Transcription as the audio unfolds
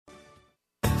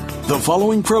The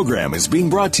following program is being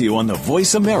brought to you on the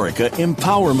Voice America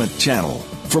Empowerment Channel.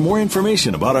 For more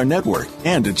information about our network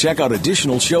and to check out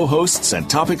additional show hosts and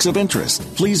topics of interest,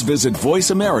 please visit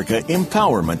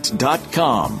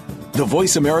voiceamericaempowerment.com. The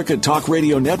Voice America Talk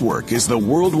Radio Network is the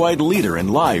worldwide leader in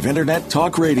live Internet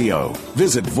talk radio.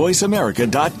 Visit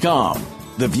voiceamerica.com.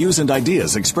 The views and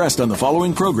ideas expressed on the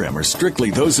following program are strictly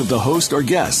those of the host or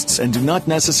guests and do not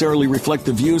necessarily reflect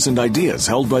the views and ideas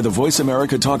held by the Voice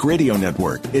America Talk Radio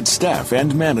Network, its staff,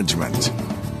 and management.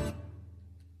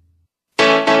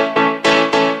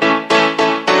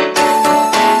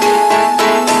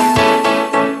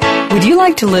 Would you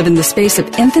like to live in the space of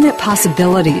infinite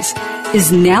possibilities?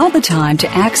 Is now the time to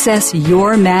access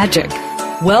your magic?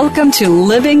 Welcome to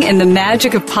Living in the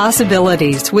Magic of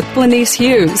Possibilities with Glenise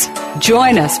Hughes.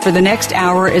 Join us for the next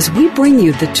hour as we bring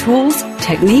you the tools,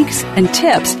 techniques, and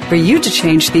tips for you to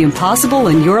change the impossible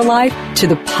in your life to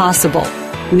the possible.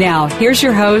 Now, here's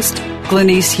your host,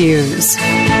 Glenise Hughes.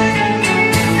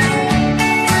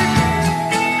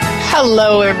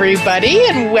 Hello, everybody,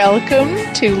 and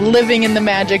welcome to Living in the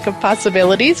Magic of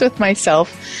Possibilities with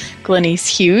myself, Glenise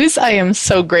Hughes. I am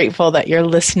so grateful that you're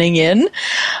listening in.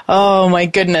 Oh my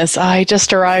goodness, I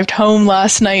just arrived home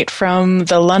last night from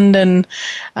the London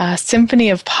Symphony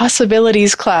of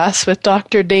Possibilities class with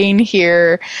Dr. Dane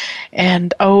here,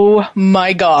 and oh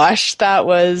my gosh, that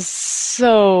was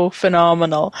so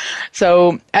phenomenal.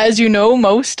 So as you know,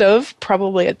 most of,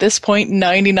 probably at this point,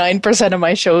 99% of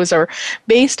my shows are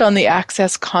based on the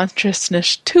Access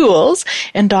Consciousness tools,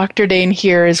 and Dr. Dane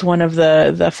here is one of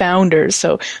the founders.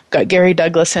 So got Gary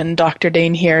Douglas and Dr.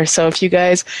 Dane here. So if you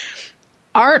guys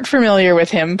aren't familiar with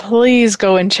him, please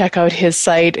go and check out his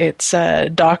site. It's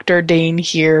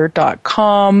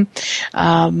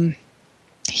drdanehere.com.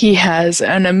 He has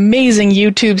an amazing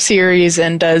YouTube series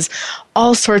and does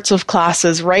all sorts of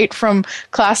classes, right from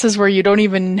classes where you don't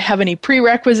even have any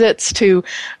prerequisites to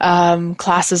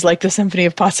classes like the Symphony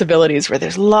of Possibilities, where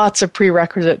there's lots of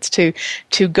prerequisites to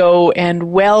go,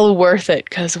 and well worth it,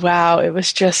 because wow, it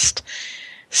was just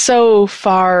so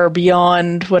far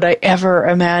beyond what I ever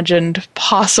imagined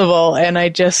possible, and I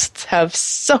just have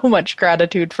so much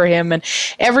gratitude for him and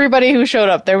everybody who showed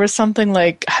up. There was something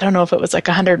like, I don't know if it was like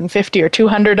 150 or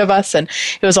 200 of us, and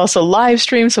it was also live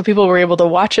streamed, so people were able to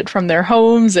watch it from their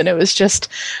homes, and it was just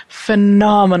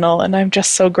phenomenal, and I'm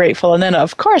just so grateful. And then,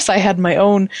 of course, I had my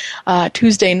own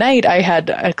Tuesday night. I had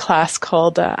a class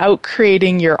called Out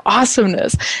Creating Your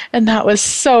Awesomeness, and that was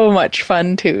so much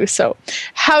fun, too. So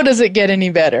how does it get any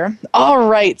better? All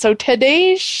right, so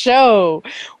today's show,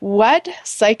 what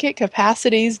psychic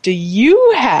capacities do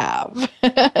you have?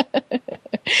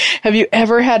 Have you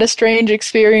ever had a strange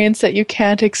experience that you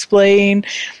can't explain,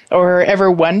 or ever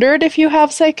wondered if you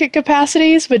have psychic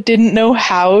capacities but didn't know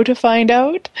how to find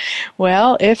out?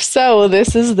 Well, if so,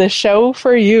 this is the show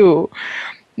for you.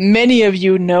 Many of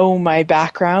you know my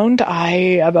background.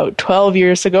 About 12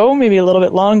 years ago, maybe a little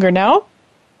bit longer now,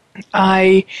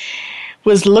 I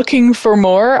was looking for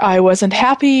more. I wasn't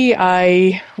happy.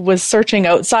 I was searching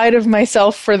outside of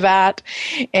myself for that,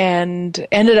 and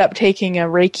ended up taking a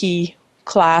Reiki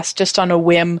class just on a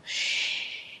whim.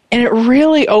 And it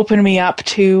really opened me up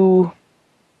to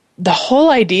the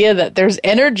whole idea that there's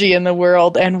energy in the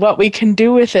world and what we can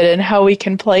do with it and how we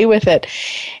can play with it.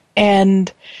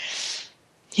 And,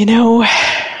 you know,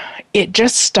 it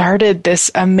just started this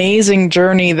amazing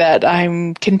journey that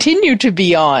I'm continue to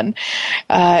be on.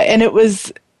 And it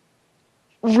was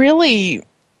really,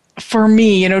 for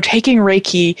me, you know, taking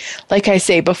Reiki, like I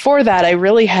say, before that, I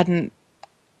really hadn't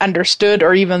understood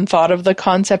or even thought of the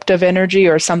concept of energy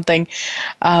or something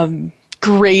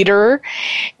greater.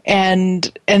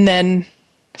 And then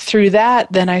through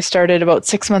that, then I started about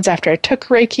 6 months after I took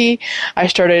Reiki, I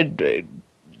started,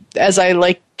 as I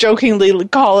like jokingly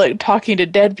call it, talking to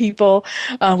dead people,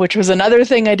 which was another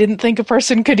thing I didn't think a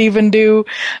person could even do.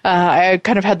 I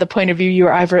kind of had the point of view you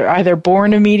were either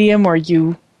born a medium or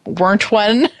you weren't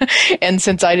one. And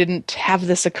since I didn't have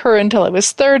this occur until I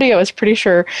was 30, I was pretty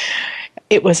sure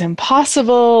it was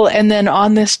impossible. And then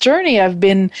on this journey, I've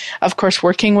been, of course,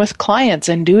 working with clients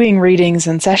and doing readings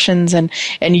and sessions and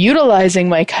utilizing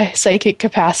my psychic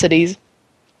capacities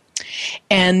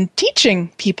and teaching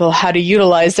people how to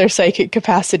utilize their psychic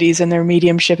capacities and their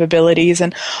mediumship abilities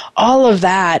and all of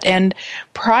that. And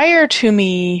prior to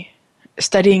me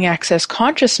studying Access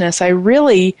Consciousness, I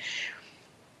really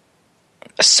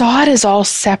saw it as all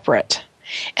separate.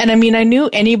 And I mean, I knew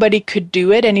anybody could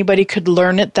do it, anybody could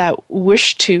learn it that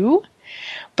wished to,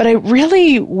 but I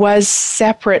really was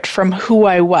separate from who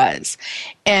I was.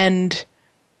 And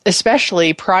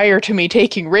especially prior to me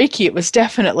taking Reiki, it was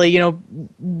definitely,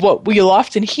 what we'll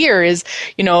often hear is,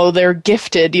 they're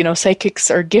gifted, psychics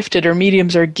are gifted or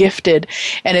mediums are gifted.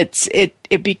 And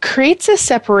it creates a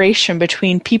separation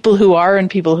between people who are and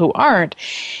people who aren't.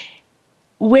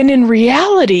 When in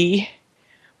reality,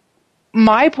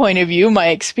 my point of view, my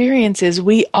experience is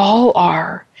we all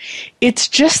are. It's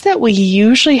just that we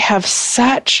usually have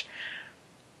such,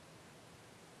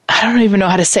 I don't even know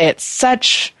how to say it,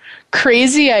 such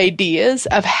crazy ideas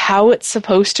of how it's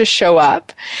supposed to show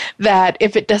up, that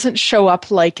if it doesn't show up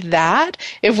like that,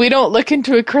 if we don't look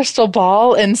into a crystal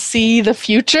ball and see the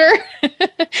future,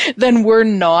 then we're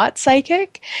not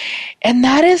psychic. And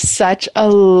that is such a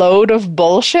load of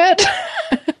bullshit.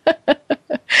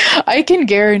 I can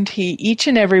guarantee each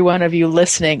and every one of you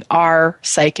listening are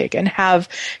psychic and have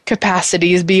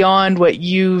capacities beyond what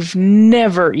you've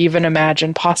never even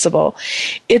imagined possible.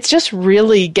 It's just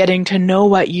really getting to know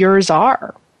what yours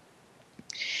are.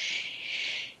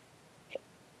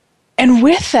 And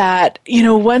with that,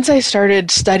 once I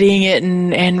started studying it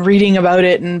and reading about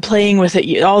it and playing with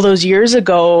it all those years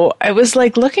ago, I was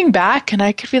like looking back and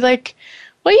I could be like,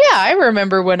 well, yeah, I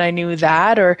remember when I knew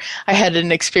that, or I had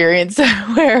an experience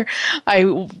where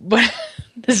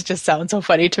this just sounds so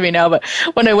funny to me now, but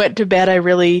when I went to bed, I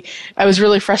was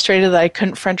really frustrated that I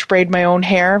couldn't French braid my own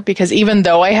hair, because even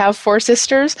though I have 4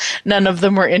 sisters, none of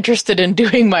them were interested in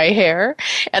doing my hair,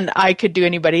 and I could do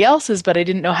anybody else's, but I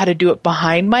didn't know how to do it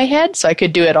behind my head, so I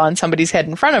could do it on somebody's head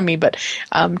in front of me, but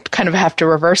kind of have to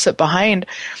reverse it behind.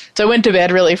 So I went to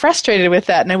bed really frustrated with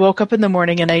that, and I woke up in the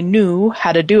morning and I knew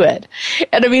how to do it.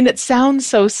 And I mean, it sounds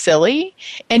so silly,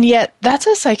 and yet that's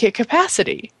a psychic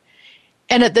capacity.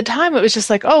 And at the time, it was just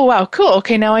like, oh, wow, cool.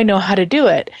 Okay, now I know how to do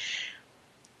it.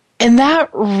 And that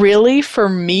really, for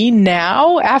me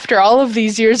now, after all of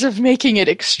these years of making it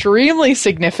extremely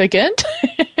significant,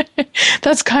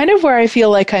 that's kind of where I feel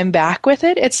like I'm back with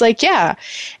it. It's like, yeah,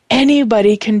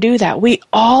 anybody can do that. We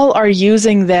all are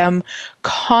using them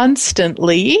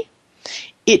constantly.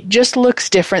 It just looks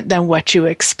different than what you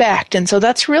expect. And so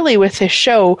that's really with this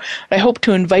show, what I hope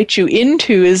to invite you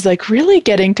into is like really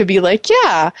getting to be like,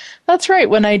 yeah, that's right.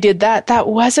 When I did that, that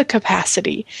was a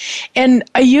capacity. And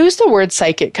I use the word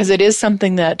psychic because it is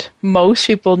something that most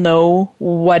people know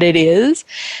what it is.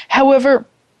 However,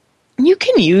 you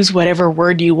can use whatever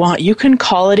word you want. You can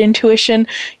call it intuition.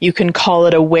 You can call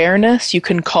it awareness. You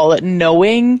can call it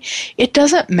knowing. It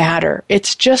doesn't matter.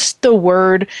 It's just the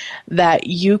word that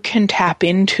you can tap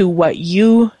into what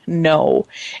you know.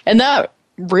 And that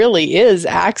really is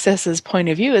Access's point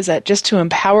of view, is that just to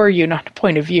empower you, not a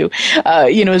point of view,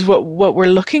 is what we're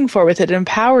looking for with it.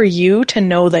 Empower you to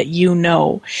know that you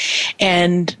know.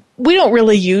 And we don't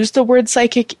really use the word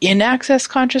psychic in Access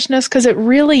Consciousness because it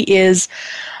really is,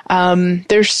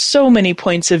 there's so many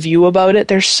points of view about it.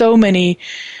 There's so many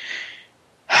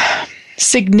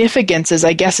significances,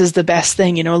 I guess, is the best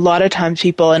thing. A lot of times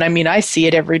people, and I mean, I see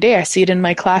it every day. I see it in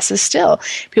my classes still.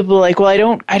 People are like,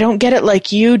 well, I don't get it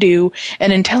like you do.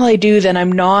 And until I do, then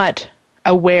I'm not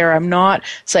aware. I'm not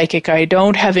psychic. I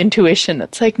don't have intuition.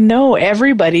 It's like, no,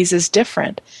 everybody's is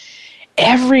different.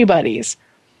 Everybody's.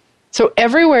 So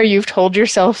everywhere you've told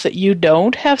yourself that you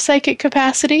don't have psychic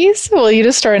capacities, well, you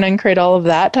just start and uncreate all of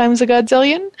that times a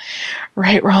godzillion.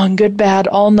 Right, wrong, good, bad,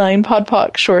 all 9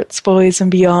 podpoc, shorts, boys,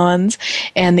 and beyonds.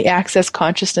 And the Access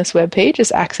Consciousness webpage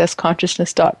is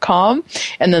accessconsciousness.com.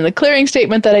 And then the clearing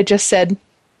statement that I just said,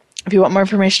 if you want more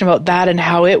information about that and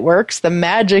how it works, the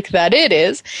magic that it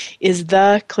is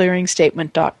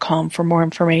theclearingstatement.com for more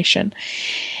information.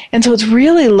 And so it's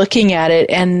really looking at it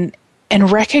and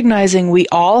recognizing we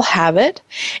all have it.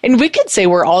 And we could say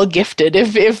we're all gifted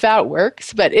if that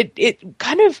works, but it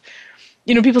kind of,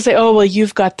 people say, oh, well,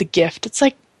 you've got the gift. It's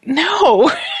like, no,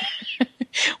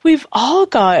 we've all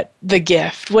got the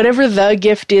gift, whatever the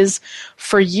gift is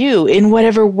for you, in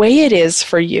whatever way it is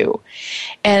for you.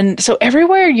 And so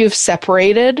everywhere you've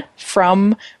separated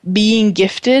from being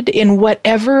gifted in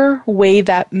whatever way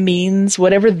that means,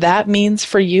 whatever that means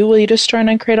for you, will you just try and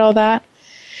uncreate all that?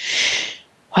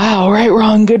 Wow, right,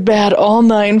 wrong, good, bad, all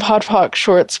 9 podpoc,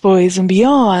 shorts, boys, and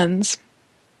beyonds.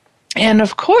 And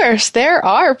of course, there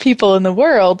are people in the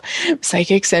world,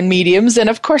 psychics and mediums, and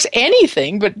of course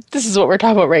anything, but this is what we're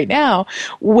talking about right now,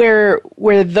 where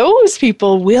those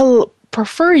people will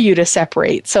prefer you to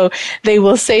separate. So they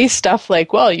will say stuff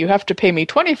like, well, you have to pay me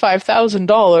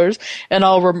 $25,000 and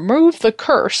I'll remove the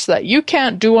curse that you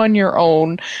can't do on your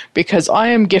own because I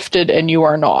am gifted and you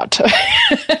are not.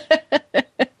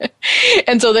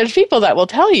 And so there's people that will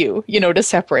tell you, to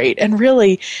separate, and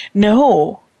really,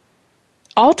 no.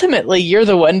 ultimately you're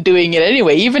the one doing it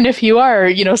anyway. Even if you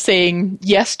are, saying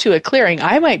yes to a clearing,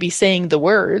 I might be saying the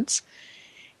words.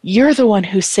 You're the one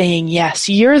who's saying yes.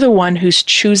 You're the one who's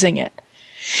choosing it.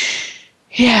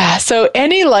 Yeah, so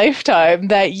any lifetime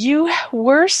that you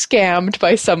were scammed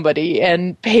by somebody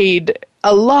and paid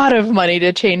a lot of money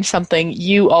to change something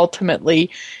you ultimately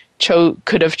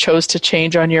could have chose to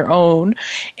change on your own,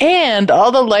 and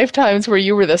all the lifetimes where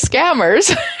you were the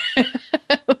scammers,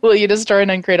 will you destroy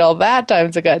and uncreate all that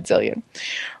times a godzillion?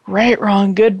 Right,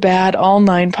 wrong, good, bad, all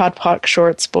 9 pod, poc,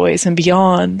 shorts, boys, and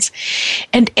beyonds.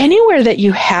 And anywhere that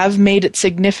you have made it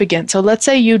significant, so let's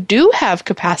say you do have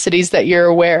capacities that you're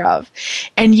aware of,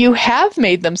 and you have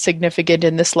made them significant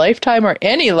in this lifetime or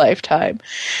any lifetime,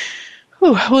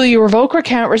 will you revoke,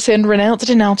 recount, rescind, renounce,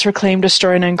 denounce, reclaim,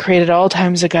 destroy, and uncreate at all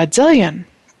times a godzillion?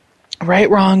 Right,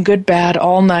 wrong, good, bad,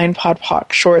 all 9 pod,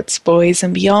 poc, shorts, boys,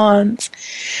 and beyonds.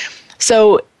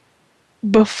 So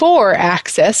before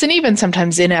access, and even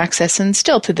sometimes in access, and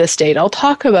still to this date, I'll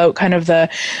talk about kind of the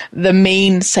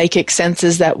main psychic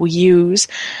senses that we use.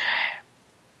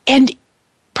 And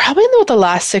probably in the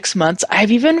last 6 months,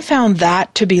 I've even found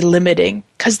that to be limiting,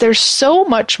 because there's so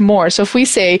much more. So if we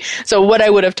say, so what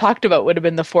I would have talked about would have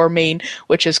been the 4 main,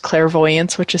 which is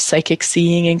clairvoyance, which is psychic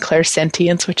seeing, and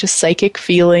clairsentience, which is psychic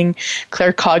feeling,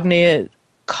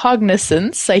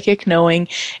 claircognizance, psychic knowing,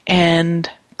 and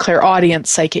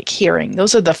clairaudience, psychic hearing.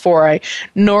 Those are the 4 I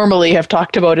normally have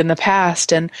talked about in the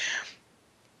past. And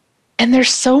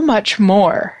there's so much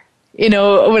more. When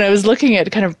I was looking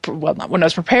at when I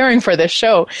was preparing for this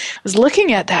show, I was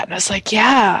looking at that and I was like,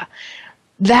 yeah,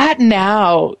 that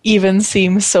now even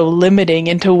seems so limiting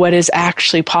into what is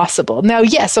actually possible. Now,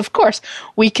 yes, of course,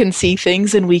 we can see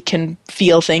things and we can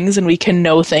feel things and we can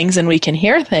know things and we can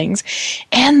hear things.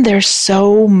 And there's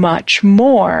so much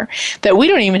more that we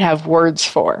don't even have words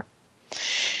for.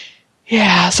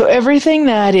 Yeah, so everything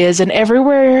that is, and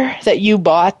everywhere that you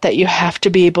bought that you have to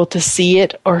be able to see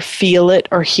it or feel it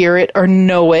or hear it or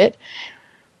know it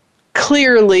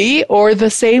clearly, or the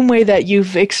same way that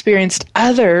you've experienced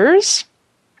others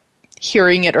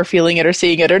hearing it or feeling it or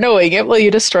seeing it or knowing it, will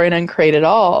you destroy and uncreate it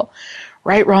all?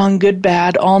 Right, wrong, good,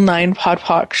 bad, all 9 pod,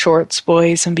 poc, shorts,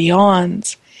 boys, and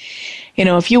beyonds.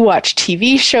 If you watch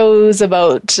TV shows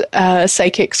about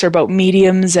psychics or about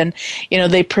mediums, and,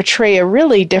 they portray a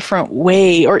really different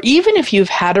way, or even if you've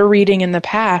had a reading in the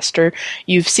past or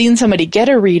you've seen somebody get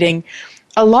a reading,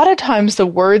 a lot of times the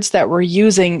words that we're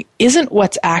using isn't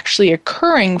what's actually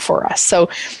occurring for us. So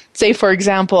say, for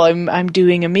example, I'm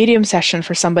doing a medium session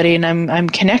for somebody and I'm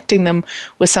connecting them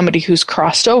with somebody who's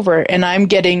crossed over, and I'm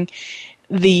getting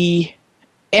the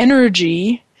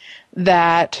energy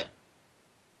that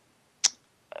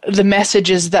the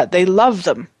message is that they love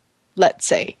them, let's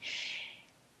say.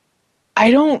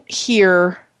 I don't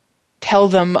tell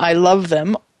them I love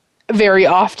them very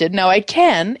often. Now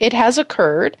it has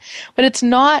occurred, but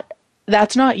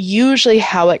that's not usually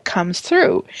how it comes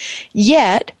through.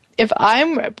 Yet, if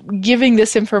I'm giving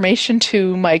this information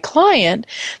to my client,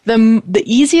 the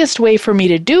easiest way for me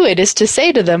to do it is to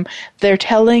say to them, they're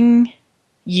telling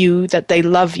you that they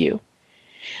love you.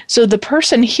 So the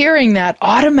person hearing that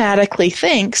automatically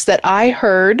thinks that I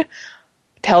heard,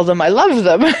 tell them I love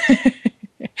them.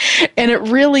 And it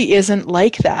really isn't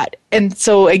like that. And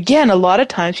so again, a lot of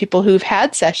times people who've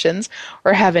had sessions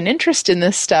or have an interest in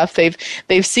this stuff,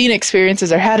 they've seen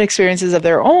experiences or had experiences of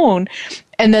their own,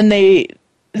 and then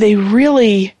they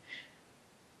really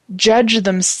judge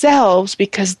themselves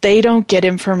because they don't get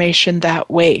information that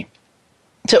way.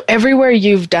 So everywhere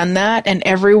you've done that, and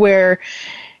everywhere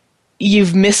you've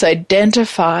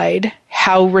misidentified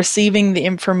how receiving the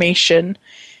information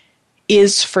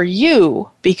is for you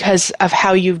because of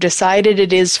how you've decided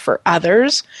it is for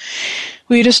others,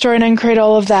 will you destroy and uncreate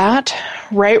all of that?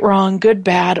 Right, wrong, good,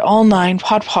 bad, all 9,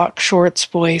 pod, poc, shorts,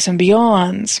 boys, and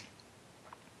beyonds.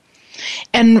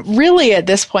 And really at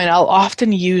this point, I'll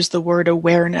often use the word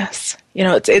awareness.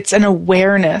 It's an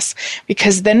awareness,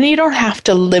 because then you don't have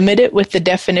to limit it with the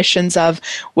definitions of,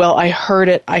 well, I heard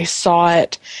it, I saw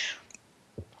it,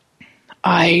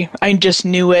 I just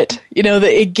knew it.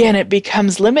 Again, it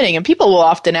becomes limiting. And people will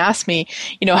often ask me,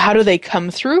 how do they come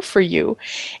through for you?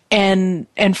 And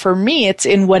for me, it's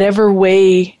in whatever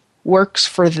way works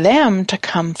for them to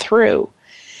come through.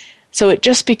 So it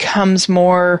just becomes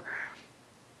more,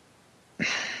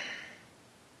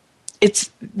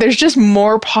 there's just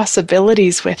more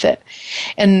possibilities with it.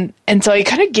 And so I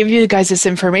kind of give you guys this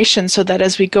information so that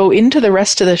as we go into the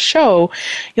rest of the show,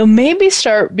 you'll maybe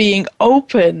start being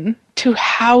open to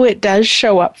how it does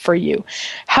show up for you.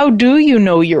 How do you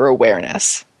know your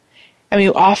awareness? I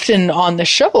mean, often on the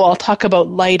show, I'll talk about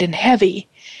light and heavy.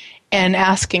 and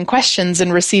asking questions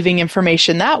and receiving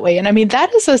information that way. And I mean,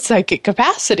 that is a psychic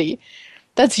capacity.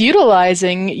 That's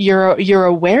utilizing your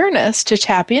awareness to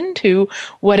tap into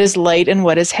what is light and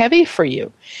what is heavy for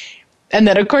you. And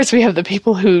then, of course, we have the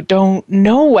people who don't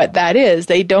know what that is.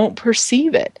 They don't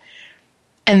perceive it.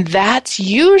 And that's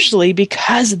usually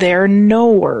because they're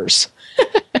knowers.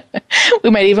 We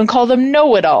might even call them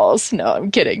know-it-alls. No,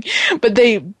 I'm kidding. But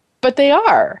they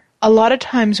are. A lot of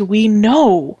times we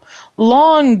know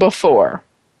long before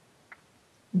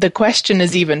the question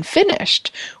is even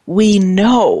finished. We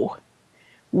know.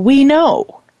 We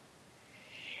know.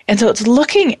 And so it's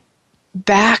looking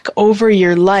back over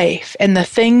your life and the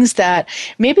things that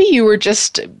maybe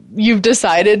you've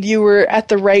decided you were at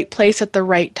the right place at the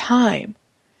right time.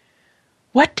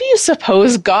 What do you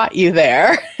suppose got you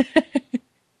there?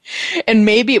 And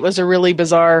maybe it was a really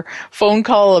bizarre phone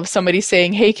call of somebody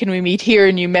saying, hey, can we meet here?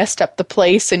 And you messed up the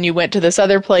place and you went to this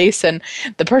other place and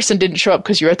the person didn't show up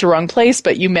because you're at the wrong place,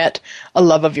 but you met a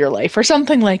love of your life or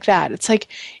something like that. It's like,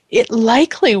 it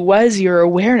likely was your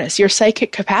awareness, your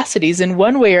psychic capacities in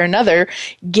one way or another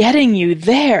getting you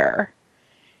there.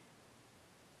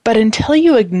 But until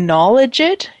you acknowledge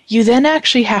it, you then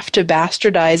actually have to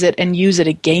bastardize it and use it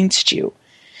against you.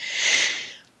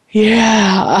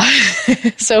 Yeah.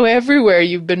 So everywhere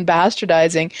you've been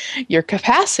bastardizing your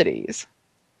capacities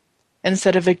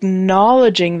instead of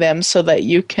acknowledging them so that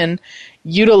you can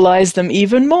utilize them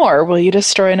even more. Will you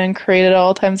destroy and uncreate at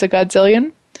all times a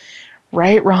godzillion?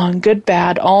 Right, wrong, good,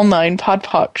 bad, all nine, pod,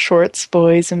 poc, shorts,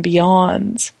 boys, and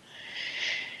beyonds.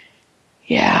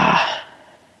 Yeah.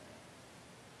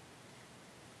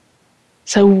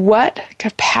 So what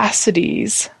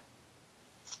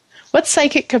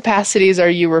psychic capacities are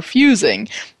you refusing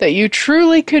that you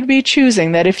truly could be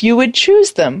choosing, that if you would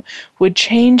choose them, would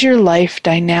change your life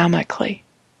dynamically?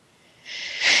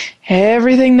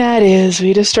 Everything that is,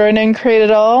 we destroy and uncreate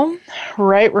it all.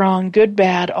 Right, wrong, good,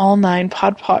 bad, all nine,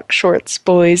 pod, poc, shorts,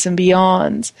 boys, and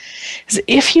beyonds. Because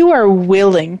if you are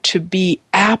willing to be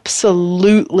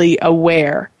absolutely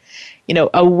aware,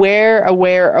 aware,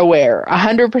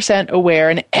 100% aware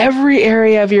in every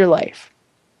area of your life,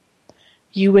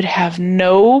 you would have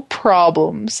no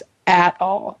problems at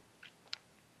all.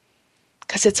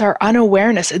 Because it's our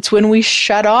unawareness. It's when we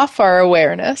shut off our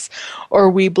awareness, or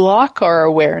we block our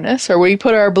awareness, or we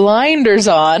put our blinders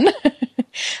on,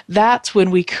 that's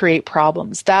when we create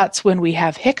problems. That's when we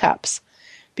have hiccups,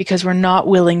 because we're not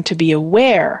willing to be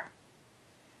aware.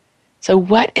 So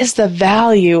what is the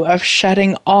value of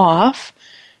shutting off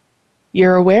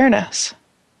your awareness?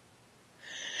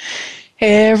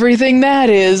 Everything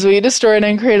that is, we destroy and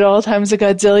uncreate at all times a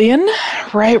godzillion.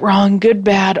 Right, wrong, good,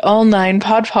 bad, all nine,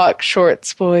 pod, poc,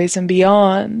 shorts, boys, and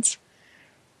beyonds.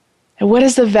 And what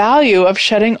is the value of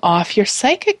shutting off your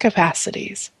psychic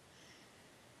capacities?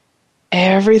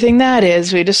 Everything that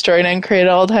is, we destroy and uncreate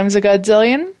at all times a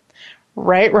godzillion.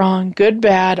 Right, wrong, good,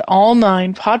 bad, all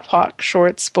nine, pod, poc,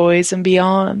 shorts, boys, and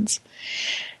beyonds.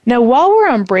 Now, while we're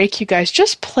on break, you guys,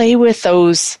 just play with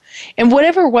those and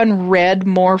whatever one read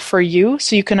more for you.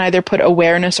 So you can either put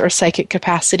awareness or psychic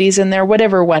capacities in there,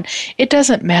 whatever one. It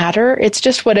doesn't matter. It's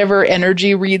just whatever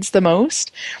energy reads the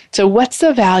most. So what's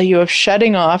the value of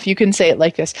shutting off? You can say it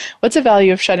like this. What's the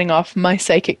value of shutting off my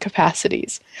psychic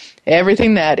capacities?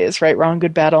 Everything that is, right, wrong,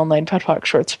 good, bad, all nine, pod, poc,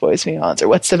 shorts, boys, beyonds. Or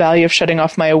what's the value of shutting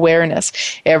off my awareness?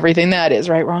 Everything that is,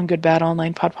 right, wrong, good, bad, all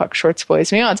nine, pod, poc, shorts, boys,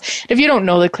 beyonds. If you don't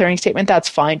know the clearing statement, that's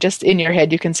fine. Just in your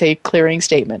head, you can say clearing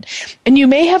statement. And you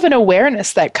may have an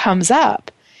awareness that comes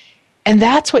up. And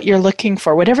that's what you're looking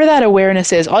for. Whatever that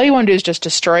awareness is, all you want to do is just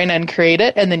destroy and uncreate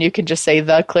it. And then you can just say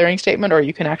the clearing statement, or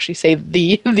you can actually say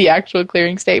the actual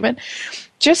clearing statement,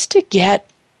 just to get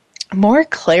more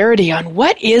clarity on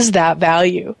what is that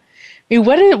value. I mean,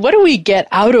 what do we get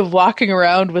out of walking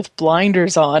around with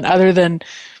blinders on other than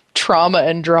trauma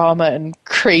and drama and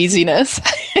craziness?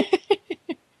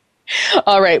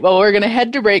 All right, well, we're going to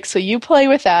head to break, so you play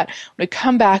with that. When we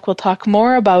come back, we'll talk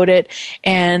more about it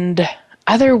and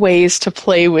other ways to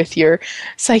play with your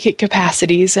psychic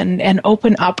capacities and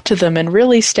open up to them and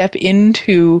really step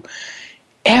into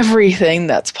everything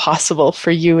that's possible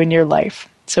for you in your life.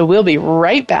 So we'll be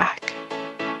right back.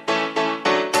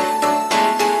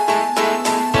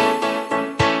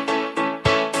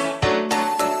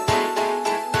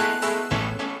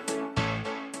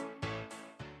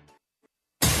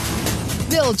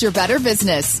 Build your better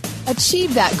business.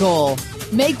 Achieve that goal.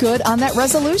 Make good on that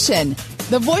resolution.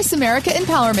 The Voice America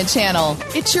Empowerment Channel.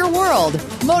 It's your world.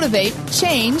 Motivate,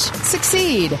 change,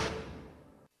 succeed.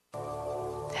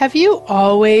 Have you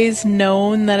always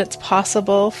known that it's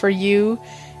possible for you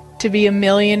to be a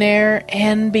millionaire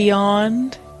and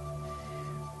beyond?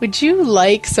 Would you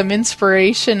like some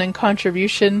inspiration and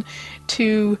contribution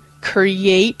to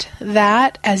create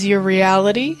that as your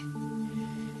reality?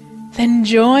 Then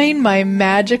join my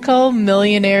Magical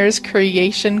Millionaires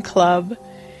Creation Club.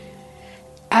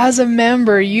 As a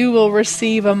member, you will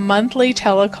receive a monthly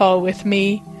telecall with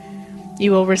me.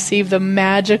 You will receive the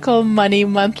Magical Money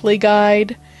Monthly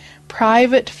Guide,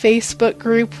 private Facebook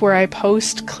group where I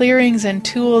post clearings and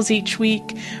tools each week.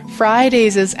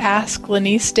 Fridays is Ask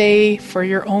Glenice Day for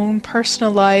your own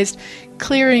personalized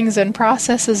clearings and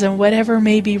processes and whatever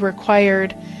may be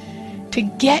required to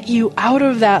get you out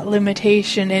of that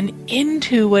limitation and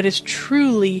into what is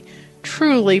truly,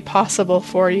 truly possible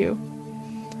for you.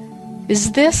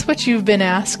 Is this what you've been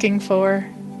asking for?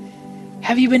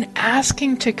 Have you been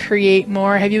asking to create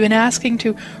more? Have you been asking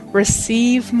to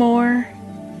receive more?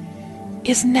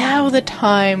 Is now the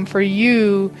time for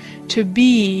you to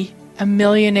be a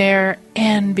millionaire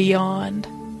and beyond?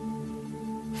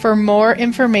 For more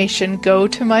information, go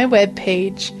to my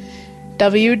webpage,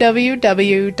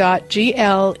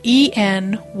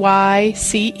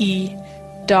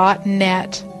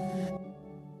 www.glenyce.net.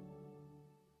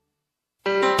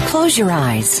 Close your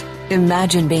eyes.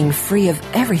 Imagine being free of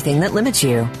everything that limits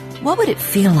you. What would it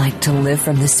feel like to live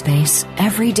from this space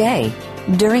every day?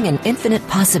 During an Infinite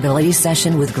Possibilities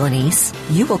session with Glenice,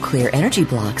 you will clear energy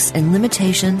blocks and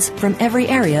limitations from every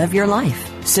area of your life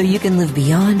so you can live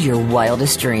beyond your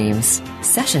wildest dreams.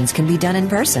 Sessions can be done in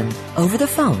person, over the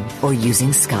phone, or using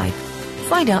Skype.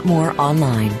 Find out more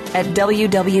online at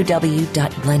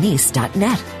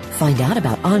www.glenice.net. Find out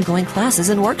about ongoing classes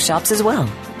and workshops as well.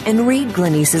 And read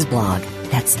Glenice's blog.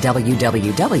 That's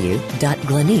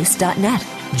www.glenice.net.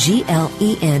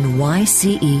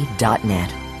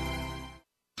 GLENYCE.net.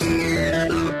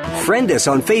 Friend us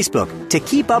on Facebook to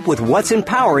keep up with what's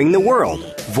empowering the world.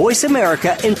 Voice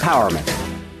America Empowerment.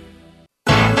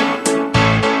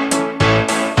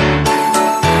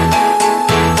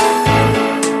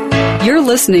 You're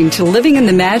listening to Living in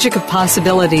the Magic of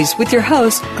Possibilities with your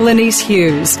host, Glenice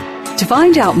Hughes. To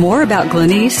find out more about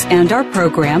Glenice and our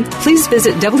program, please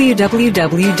visit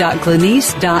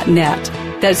www.glenice.net.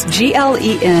 That's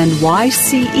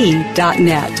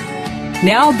GLENYCE.net.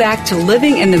 Now back to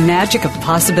Living in the Magic of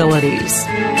Possibilities.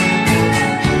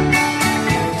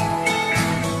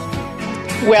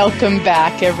 Welcome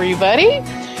back, everybody.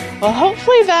 Well,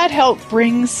 hopefully that helped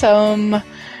bring some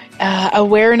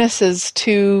awarenesses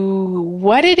to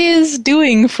what it is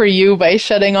doing for you by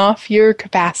shutting off your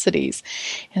capacities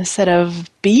instead of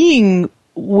being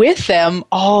with them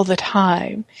all the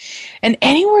time. And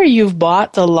anywhere you've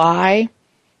bought the lie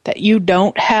that you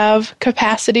don't have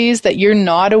capacities, that you're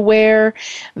not aware,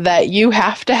 that you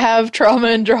have to have trauma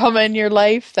and drama in your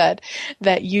life, that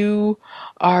you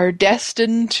are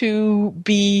destined to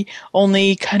be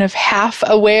only kind of half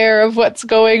aware of what's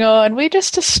going on. We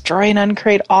just destroy and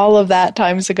uncreate all of that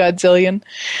times a godzillion.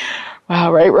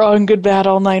 Wow, right, wrong, good, bad,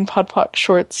 all nine, pod, poc,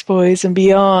 shorts, boys, and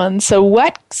beyond. So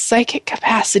what psychic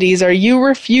capacities are you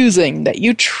refusing that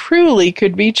you truly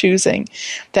could be choosing,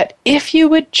 that if you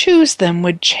would choose them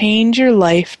would change your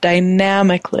life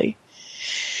dynamically?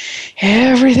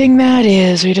 Everything that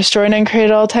is, we destroy and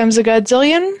uncreate all times a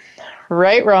godzillion.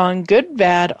 Right, wrong, good,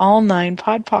 bad, all nine,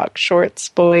 pod, poc, shorts,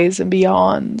 boys, and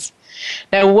beyonds.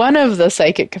 Now, one of the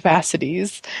psychic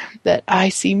capacities that I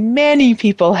see many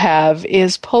people have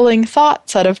is pulling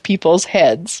thoughts out of people's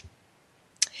heads.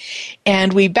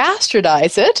 And we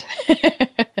bastardize it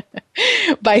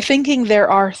by thinking there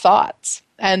are thoughts.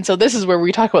 And so this is where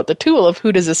we talk about the tool of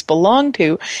who does this belong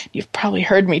to. You've probably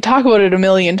heard me talk about it a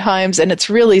million times, and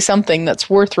it's really something that's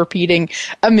worth repeating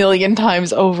a million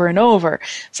times over and over.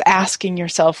 It's asking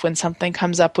yourself when something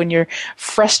comes up, when you're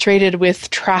frustrated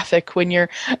with traffic, when you're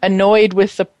annoyed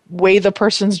with the way the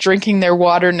person's drinking their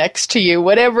water next to you,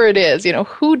 whatever it is,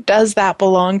 who does that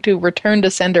belong to? Return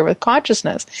to sender with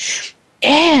consciousness.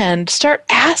 And start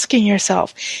asking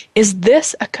yourself, is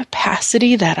this a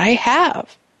capacity that I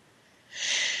have?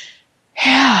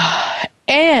 Yeah.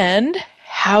 And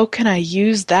how can I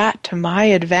use that to my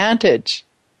advantage?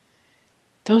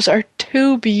 Those are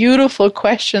two beautiful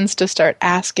questions to start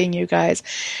asking, you guys.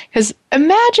 Because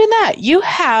imagine that. You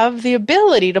have the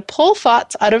ability to pull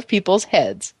thoughts out of people's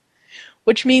heads,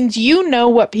 which means you know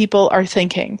what people are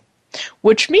thinking,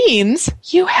 which means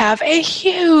you have a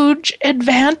huge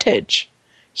advantage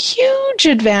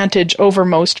over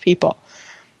most people.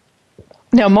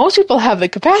 Now, most people have the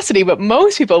capacity, but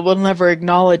most people will never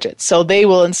acknowledge it. So they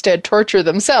will instead torture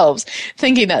themselves,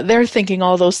 thinking that they're thinking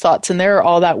all those thoughts and they're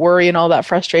all that worry and all that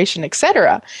frustration,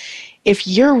 etc. If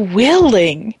you're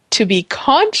willing to be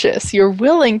conscious, you're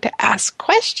willing to ask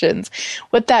questions,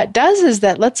 what that does is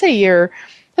that, let's say you're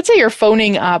let's say you're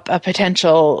phoning up a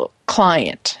potential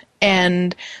client.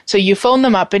 And so you phone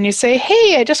them up and you say,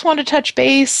 hey, I just want to touch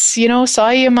base, saw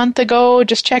you a month ago,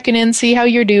 just checking in, see how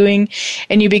you're doing.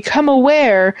 And you become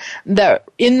aware that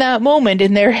in that moment,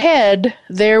 in their head,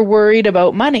 they're worried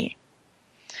about money.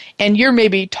 And you're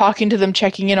maybe talking to them,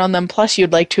 checking in on them, plus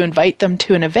you'd like to invite them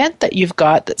to an event that you've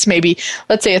got that's maybe,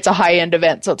 let's say it's a high-end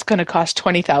event, so it's going to cost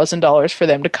 $20,000 for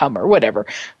them to come, or whatever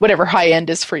high-end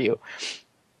is for you.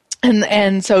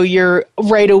 And so you're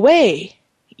right away,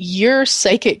 your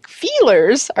psychic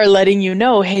feelers are letting you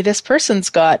know, hey, this person's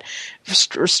got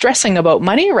stressing about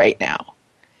money right now.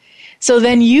 So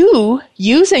then you,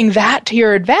 using that to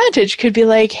your advantage, could be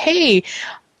like, hey,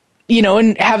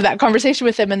 and have that conversation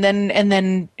with them, and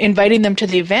then inviting them to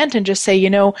the event and just say,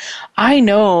 I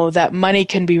know that money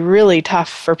can be really tough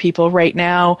for people right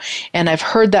now, and I've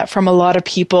heard that from a lot of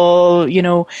people,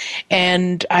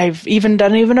 and I've even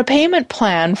done a payment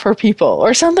plan for people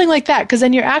or something like that, because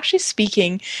then you're actually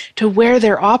speaking to where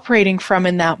they're operating from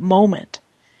in that moment.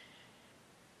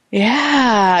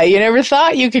 Yeah, you never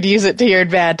thought you could use it to your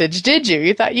advantage, did you?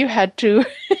 You thought you had to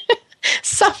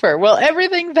suffer. Well,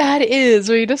 everything that is,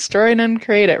 we destroy and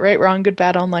uncreate it. Right, wrong, good,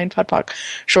 bad, online, POD, POC,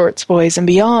 shorts, boys, and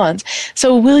beyonds.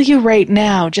 So will you right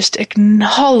now just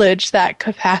acknowledge that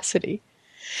capacity?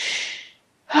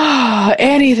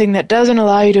 Anything that doesn't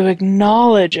allow you to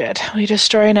acknowledge it, we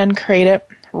destroy and uncreate it.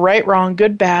 Right, wrong,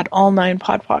 good, bad, all 9,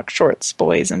 POD, POC, shorts,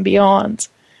 boys, and beyonds.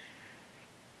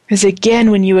 Because again,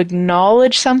 when you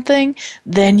acknowledge something,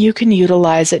 then you can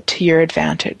utilize it to your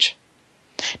advantage.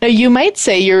 Now, you might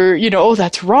say oh,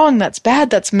 that's wrong, that's bad,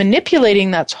 that's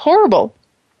manipulating, that's horrible.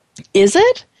 Is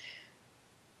it?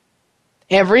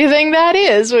 Everything that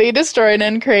is, we destroy and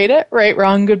uncreate it. Right,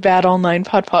 wrong, good, bad, all 9,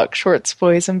 POD, POC, shorts,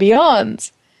 boys, and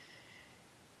beyonds.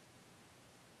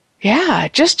 Yeah,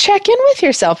 just check in with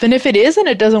yourself. And if it is and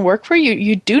it doesn't work for you,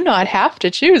 you do not have to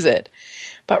choose it.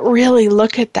 But really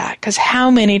look at that, because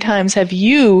how many times have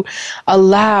you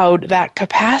allowed that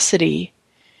capacity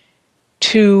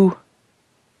to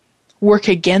work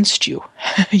against you?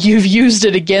 You've used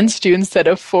it against you instead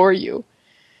of for you.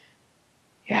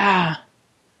 Yeah.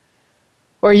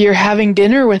 Or you're having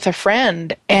dinner with a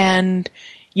friend and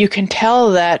you can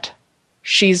tell that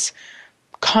she's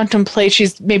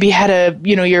maybe had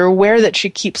you're aware that she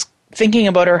keeps thinking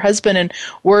about her husband and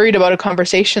worried about a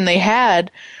conversation they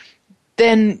had.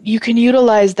 Then you can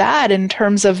utilize that in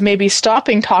terms of maybe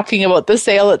stopping talking about the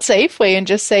sale at Safeway and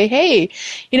just say, hey,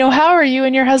 how are you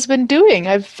and your husband doing?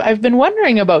 I've been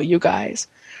wondering about you guys,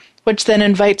 which then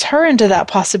invites her into that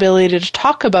possibility to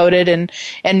talk about it, and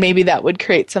maybe that would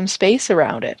create some space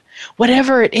around it.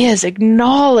 Whatever it is,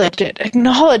 acknowledge it.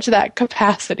 Acknowledge that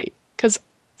capacity, because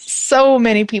so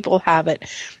many people have it,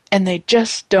 and they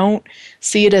just don't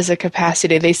see it as a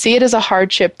capacity. They see it as a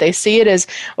hardship. They see it as,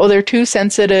 oh, they're too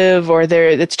sensitive, or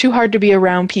it's too hard to be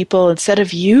around people, instead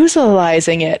of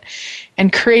utilizing it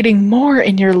and creating more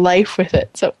in your life with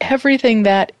it. So everything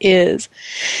that is,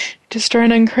 destroy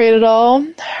and uncreate it all.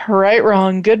 Right,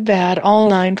 wrong, good, bad, all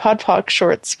 9, POD, POC,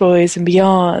 shorts, boys, and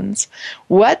beyonds.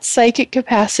 What psychic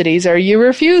capacities are you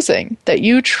refusing that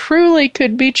you truly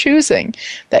could be choosing,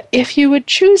 that if you would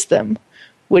choose them,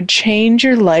 would change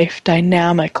your life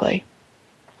dynamically?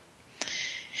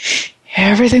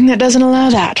 Everything that doesn't allow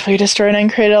that, we destroy and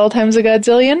uncreate all times a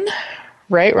godzillion.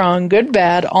 Right, wrong, good,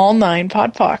 bad, all 9,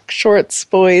 POD, POC, shorts,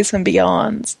 boys, and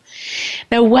beyonds.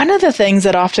 Now, one of the things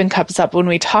that often comes up when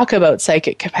we talk about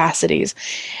psychic capacities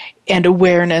and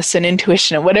awareness and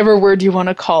intuition, and whatever word you want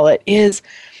to call it, is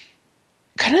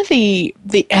kind of the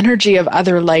energy of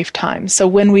other lifetimes. So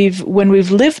when we've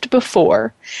lived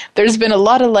before, there's been a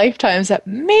lot of lifetimes that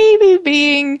maybe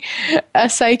being a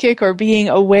psychic or being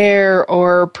aware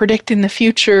or predicting the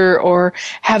future or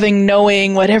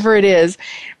knowing, whatever it is,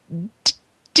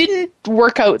 didn't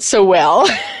work out so well.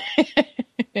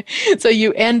 So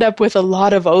you end up with a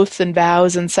lot of oaths and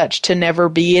vows and such to never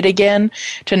be it again,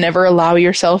 to never allow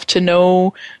yourself to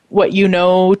know what you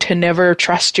know, to never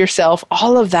trust yourself,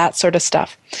 all of that sort of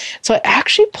stuff. So I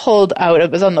actually pulled out,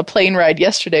 it was on the plane ride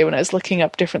yesterday when I was looking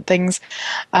up different things,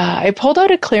 I pulled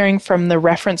out a clearing from the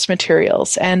reference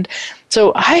materials. And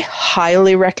so I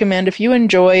highly recommend, if you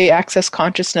enjoy Access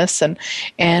Consciousness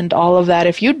and all of that,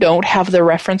 if you don't have the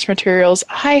reference materials,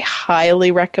 I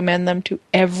highly recommend them to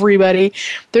everybody.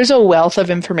 There's a wealth of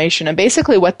information. And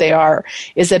basically what they are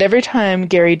is that every time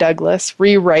Gary Douglas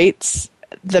rewrites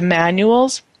the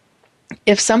manuals,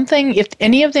 if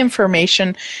any of the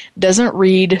information doesn't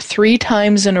read 3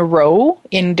 times in a row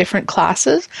in different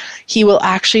classes, he will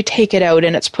actually take it out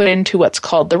and it's put into what's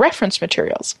called the reference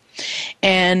materials.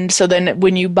 And so then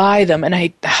when you buy them, and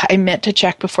I meant to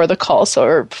check before the call,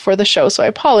 or before the show, so I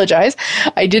apologize.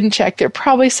 I didn't check. They're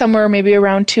probably somewhere maybe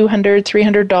around $200,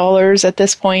 $300 at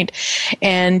this point,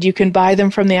 and you can buy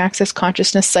them from the Access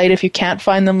Consciousness site. If you can't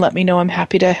find them, let me know. I'm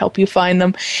happy to help you find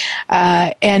them.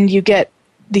 And you get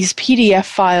these PDF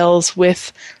files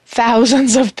with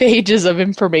thousands of pages of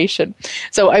information.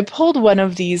 So I pulled one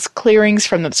of these clearings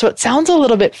from them. So it sounds a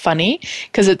little bit funny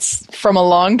because it's from a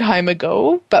long time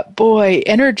ago, but boy,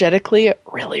 energetically, it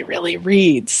really, really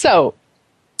reads. So,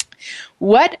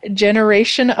 what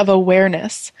generation of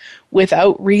awareness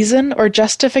without reason or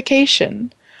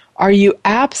justification are you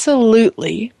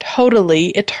absolutely, totally,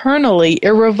 eternally,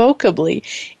 irrevocably,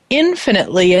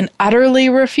 infinitely, and utterly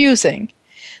refusing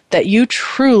that you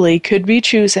truly could be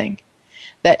choosing?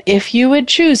 That if you would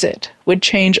choose it, would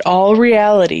change all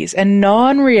realities and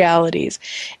non-realities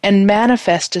and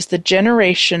manifest as the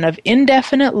generation of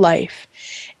indefinite life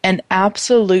and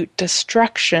absolute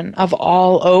destruction of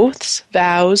all oaths,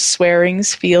 vows,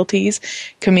 swearings, fealties,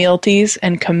 communities,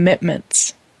 and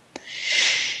commitments.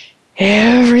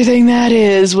 Everything that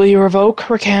is, will you revoke,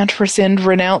 recant, rescind,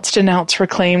 renounce, denounce,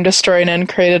 reclaim, destroy, and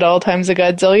uncreate at all times a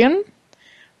godzillion?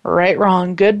 Right,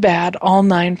 wrong, good, bad, all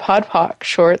 9, pod, poc,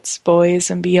 shorts, boys,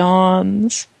 and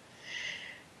beyonds.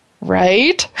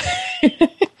 Right? I'm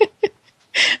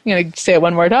going to say it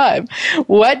one more time.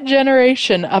 What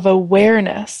generation of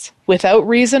awareness, without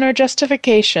reason or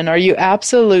justification, are you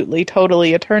absolutely,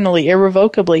 totally, eternally,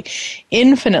 irrevocably,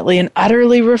 infinitely, and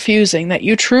utterly refusing that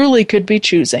you truly could be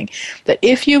choosing? That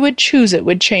if you would choose it,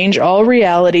 would change all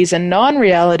realities and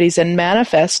non-realities and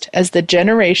manifest as the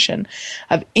generation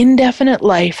of indefinite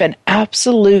life and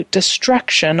absolute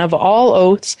destruction of all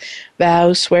oaths,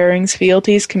 vows, swearings,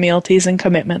 fealties, communities, and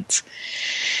commitments.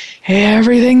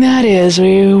 Everything that is,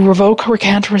 we revoke,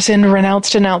 recant, rescind,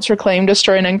 renounce, denounce, reclaim,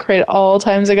 destroy, and uncreate all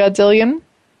times a godzillion.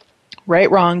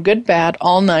 Right, wrong, good, bad,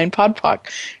 all 9, pod,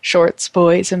 poc, shorts,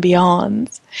 boys, and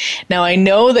beyonds. Now, I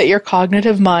know that your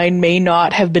cognitive mind may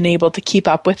not have been able to keep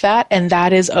up with that, and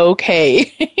that is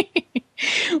okay.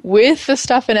 With the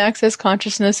stuff in Access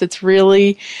Consciousness, it's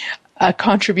really a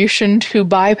contribution to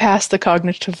bypass the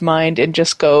cognitive mind and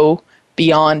just go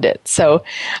beyond it. So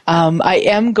I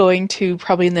am going to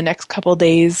probably in the next couple of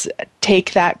days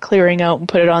take that clearing out and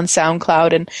put it on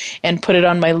SoundCloud and put it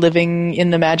on my Living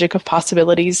in the Magic of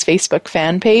Possibilities Facebook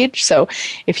fan page. So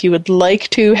if you would like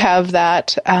to have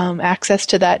that access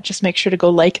to that, just make sure to go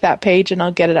like that page and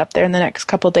I'll get it up there in the next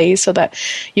couple of days so that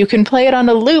you can play it on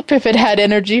a loop if it had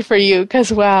energy for you,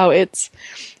 because wow, it's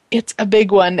a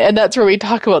big one. And that's where we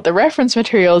talk about the reference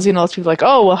materials. You know, people are like,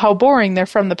 oh, well, how boring. They're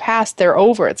from the past. They're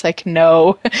over. It's like,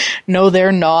 no,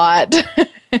 they're not.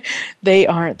 They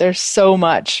aren't. There's so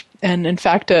much. And in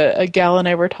fact, a gal and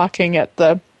I were talking at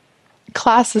the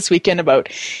class this weekend about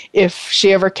if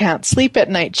she ever can't sleep at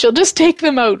night, she'll just take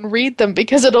them out and read them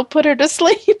because it'll put her to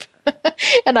sleep.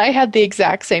 And I had the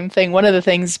exact same thing. One of the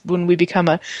things when we become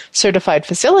a certified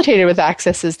facilitator with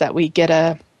Access is that we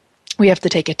have to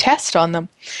take a test on them.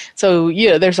 So,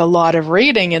 yeah, there's a lot of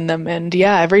reading in them. And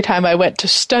yeah, every time I went to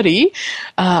study,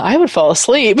 I would fall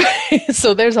asleep.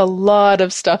 So there's a lot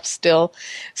of stuff still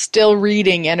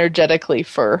reading energetically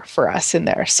for us in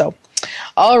there. So,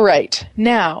 all right.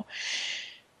 Now,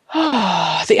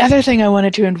 the other thing I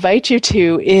wanted to invite you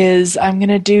to is I'm going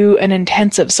to do an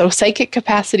intensive. So Psychic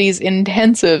Capacities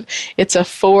Intensive. It's a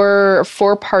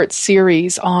four-part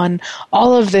series on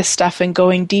all of this stuff and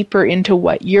going deeper into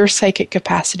what your psychic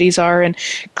capacities are and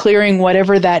clearing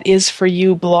whatever that is for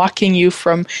you, blocking you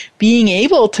from being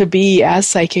able to be as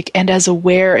psychic and as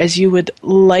aware as you would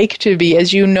like to be,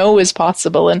 as you know is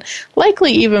possible and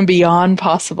likely even beyond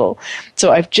possible.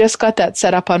 So I've just got that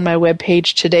set up on my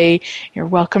webpage today. You're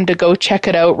welcome to go check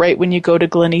it out. Right when you go to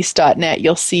glenyce.net,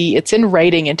 you'll see it's in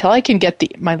writing until I can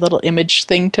get my little image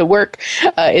thing to work.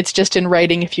 It's just in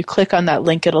writing. If you click on that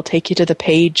link, it'll take you to the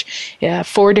page.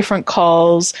 4 different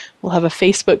calls. We'll have a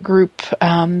Facebook group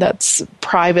that's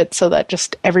private so that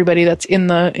just everybody that's in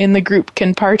the group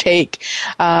can partake.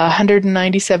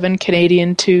 197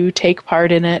 Canadian to take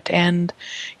part in it. And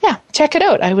yeah, check it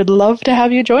out. I would love to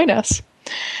have you join us.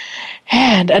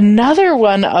 And another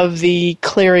one of the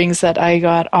clearings that I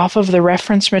got off of the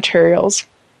reference materials,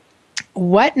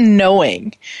 what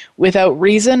knowing without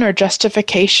reason or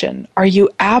justification are you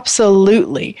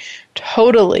absolutely,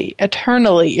 totally,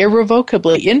 eternally,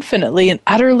 irrevocably, infinitely, and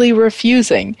utterly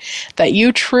refusing that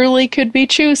you truly could be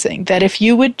choosing, that if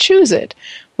you would choose it,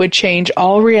 would change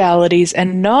all realities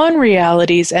and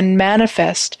non-realities and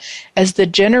manifest as the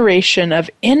generation of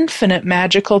infinite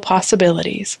magical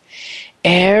possibilities.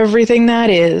 Everything that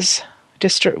is,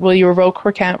 will you revoke,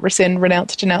 recant, rescind,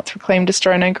 renounce, denounce, reclaim,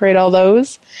 destroy, and uncreate all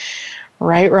those?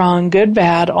 Right, wrong, good,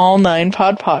 bad, all 9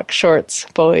 podpoc, shorts,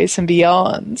 boys, and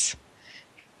beyonds.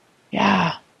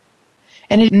 Yeah.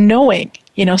 And knowing,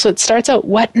 so it starts out,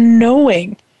 what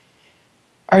knowing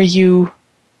are you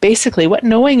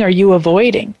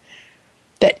avoiding?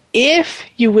 That if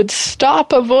you would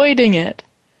stop avoiding it,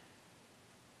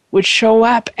 would show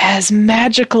up as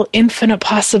magical infinite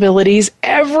possibilities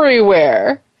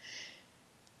everywhere.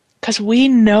 Because we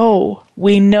know,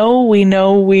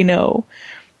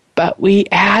 but we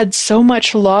add so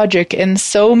much logic and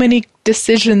so many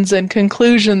decisions and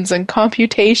conclusions and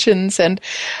computations and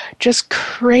just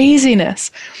craziness.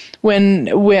 When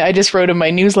I just wrote in my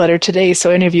newsletter today, so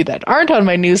any of you that aren't on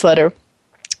my newsletter,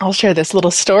 I'll share this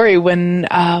little story. When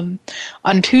on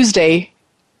Tuesday,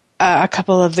 a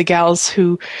couple of the gals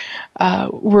who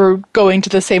were going to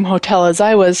the same hotel as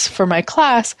I was for my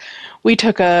class, we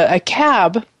took a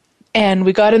cab, and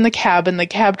we got in the cab, and the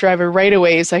cab driver right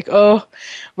away is like, oh,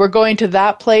 we're going to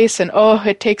that place, and oh,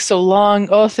 it takes so long.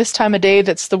 Oh, this time of day,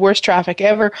 that's the worst traffic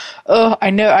ever. Oh, I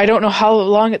don't know how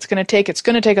long it's going to take. It's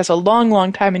going to take us a long,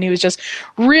 long time. And he was just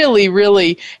really,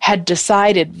 really had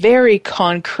decided very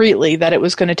concretely that it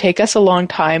was going to take us a long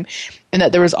time and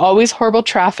that there was always horrible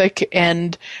traffic.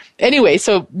 And anyway,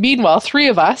 so meanwhile, 3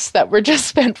 of us that were just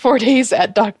spent 4 days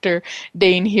at Dr.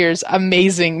 Dane here's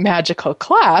amazing magical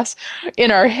class, in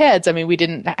our heads, I mean, we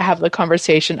didn't have the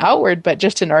conversation outward, but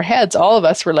just in our heads, all of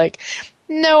us were like,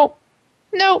 no,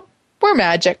 we're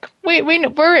magic.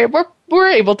 We're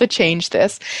able to change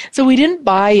this. So we didn't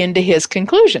buy into his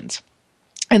conclusions.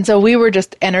 And so we were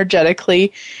just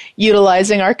energetically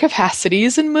utilizing our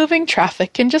capacities and moving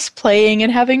traffic and just playing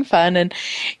and having fun.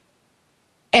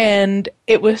 And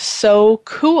it was so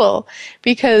cool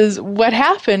because what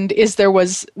happened is there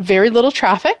was very little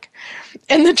traffic,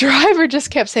 and the driver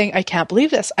just kept saying, I can't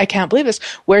believe this. I can't believe this.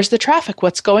 Where's the traffic?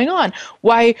 What's going on?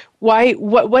 What?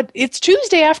 It's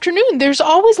Tuesday afternoon. There's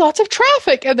always lots of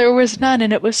traffic, and there was none,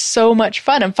 and it was so much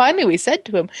fun. And finally we said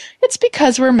to him, it's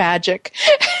because we're magic.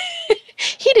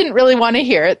 He didn't really want to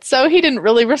hear it, so he didn't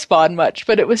really respond much,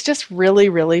 but it was just really,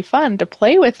 really fun to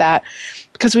play with that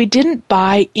because we didn't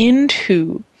buy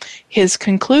into his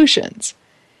conclusions.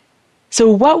 So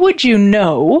what would you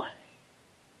know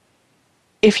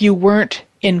if you weren't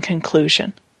in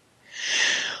conclusion?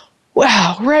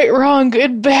 Wow, right, wrong,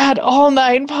 good, bad, all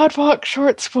 9 podpoc,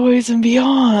 shorts, boys, and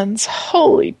beyonds.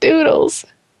 Holy doodles.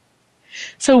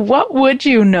 So what would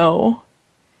you know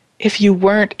if you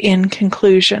weren't in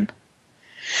conclusion?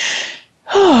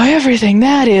 Oh, everything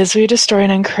that is, we destroy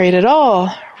and uncreate it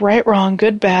all. Right, wrong,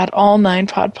 good, bad, all 9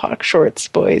 podpoc, shorts,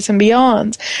 boys, and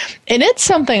beyonds. And it's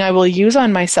something I will use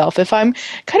on myself. If I'm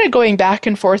kind of going back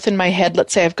and forth in my head,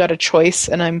 let's say I've got a choice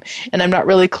and I'm not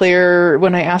really clear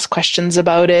when I ask questions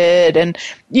about it, and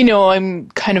I'm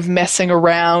kind of messing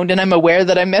around and I'm aware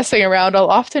that I'm messing around, I'll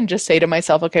often just say to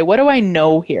myself, okay, what do I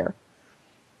know here?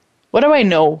 What do I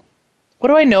know? What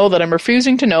do I know that I'm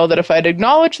refusing to know that if I'd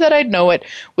acknowledge that I'd know it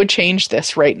would change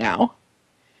this right now?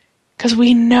 Because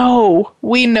we know.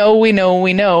 We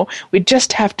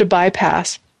just have to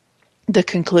bypass the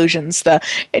conclusions. The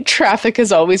traffic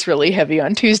is always really heavy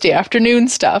on Tuesday afternoon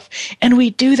stuff. And we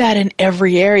do that in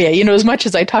every area. As much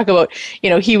as I talk about,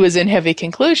 he was in heavy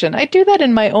conclusion, I do that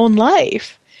in my own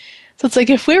life. So it's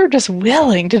like if we were just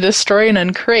willing to destroy and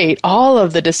uncreate all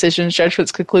of the decisions,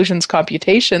 judgments, conclusions,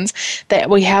 computations that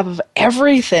we have of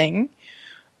everything,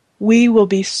 we will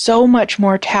be so much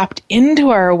more tapped into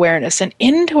our awareness and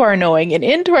into our knowing and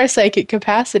into our psychic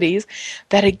capacities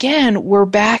that, again, we're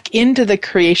back into the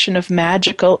creation of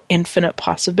magical, infinite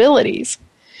possibilities.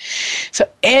 So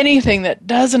anything that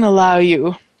doesn't allow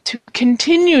you to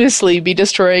continuously be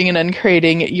destroying and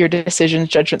uncreating your decisions,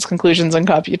 judgments, conclusions, and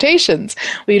computations,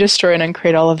 we destroy and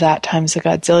uncreate all of that times a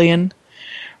godzillion.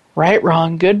 Right,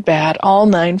 wrong, good, bad, all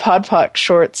 9 podpoc,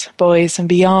 shorts, boys, and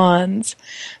beyonds.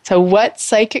 So what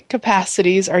psychic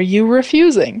capacities are you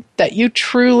refusing that you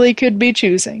truly could be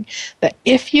choosing, that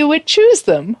if you would choose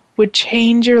them, would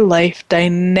change your life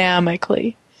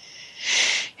dynamically?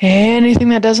 Anything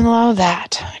that doesn't allow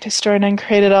that, destroy and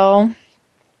uncreate it all.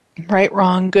 Right,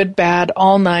 wrong, good, bad,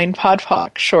 all 9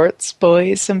 podpoc, shorts,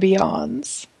 boys, and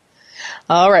beyonds.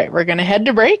 All right, we're going to head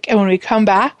to break, and when we come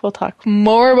back, we'll talk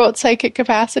more about psychic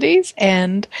capacities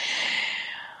and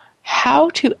how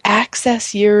to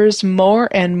access yours more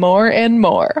and more and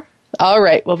more. All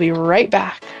right, we'll be right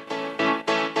back.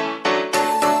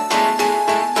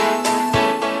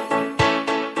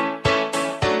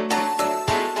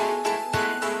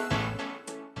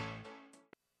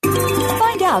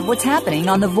 out what's happening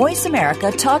on the Voice America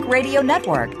Talk Radio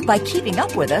Network by keeping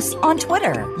up with us on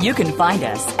Twitter. You can find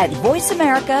us at Voice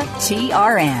America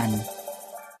TRN.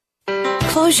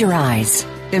 Close your eyes.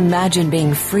 Imagine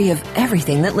being free of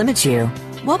everything that limits you.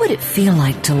 What would it feel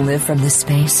like to live from this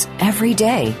space every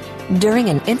day? During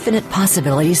an Infinite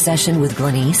Possibilities session with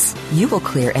Glenyce, you will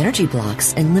clear energy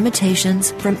blocks and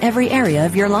limitations from every area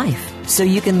of your life so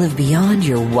you can live beyond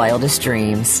your wildest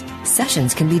dreams.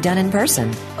 Sessions can be done in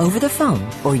person, over the phone,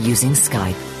 or using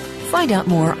Skype. Find out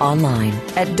more online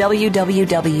at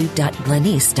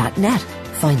www.glenyce.net.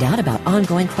 Find out about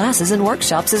ongoing classes and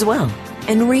workshops as well.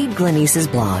 And read Glenyce's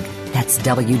blog. That's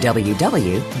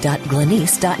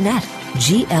www.glenyce.net.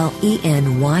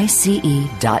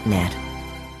 GLENYCE.net.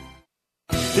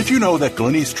 Did you know that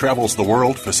Glenyce travels the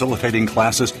world facilitating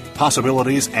classes,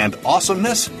 possibilities, and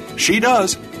awesomeness? She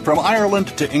does. From Ireland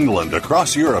to England,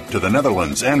 across Europe to the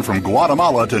Netherlands, and from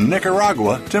Guatemala to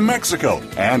Nicaragua to Mexico,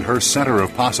 and her Center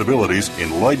of Possibilities in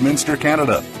Lloydminster,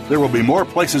 Canada. There will be more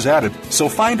places added, so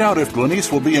find out if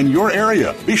Glenyce will be in your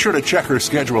area. Be sure to check her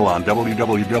schedule on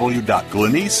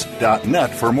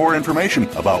www.glenyce.net for more information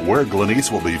about where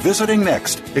Glenyce will be visiting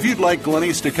next. If you'd like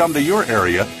Glenyce to come to your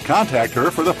area, contact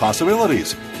her for the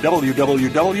possibilities.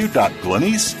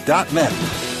 www.glenyce.net.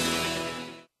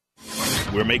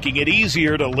 We're making it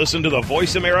easier to listen to the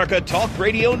Voice America Talk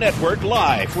Radio Network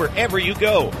live wherever you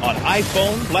go on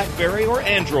iPhone, BlackBerry, or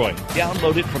Android.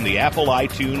 Download it from the Apple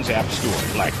iTunes App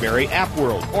Store, BlackBerry App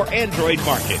World, or Android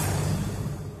Market.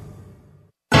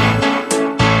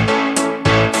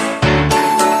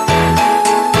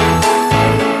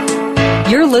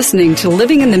 You're listening to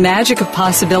Living in the Magic of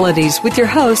Possibilities with your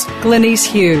host, Glenyce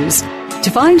Hughes. To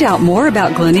find out more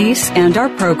about Glenyce and our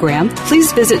program,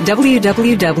 please visit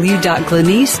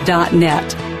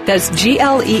www.glenyce.net. That's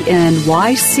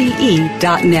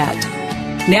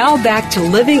GLENYCE.net. Now back to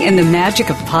Living in the Magic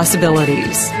of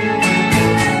Possibilities.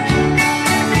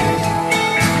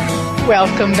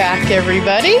 Welcome back,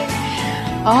 everybody.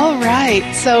 All right.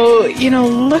 So,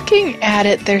 looking at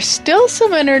it, there's still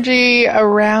some energy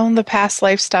around the past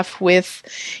life stuff with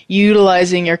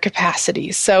utilizing your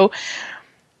capacities. So,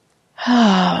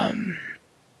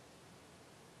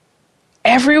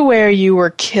 everywhere you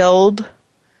were killed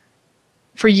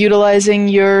for utilizing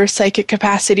your psychic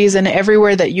capacities and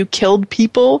everywhere that you killed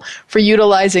people for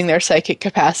utilizing their psychic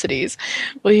capacities,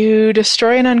 will you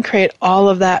destroy and uncreate all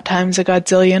of that times a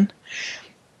godzillion?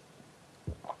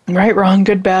 Right, wrong,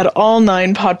 good, bad, all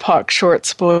 9 pod, poc,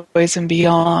 shorts, boys, and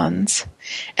beyonds.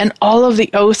 And all of the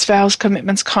oaths, vows,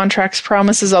 commitments, contracts,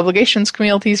 promises, obligations,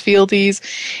 communities, fealties,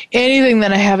 anything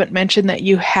that I haven't mentioned that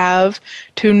you have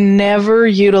to never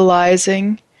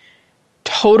utilizing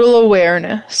total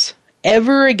awareness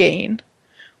ever again.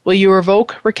 Will you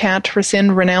revoke, recant,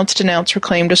 rescind, renounce, denounce,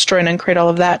 reclaim, destroy, and uncreate all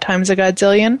of that times a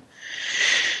godzillion?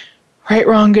 Right,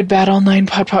 wrong, good, bad, all 9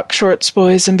 pod, poc, shorts,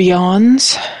 boys, and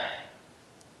beyonds.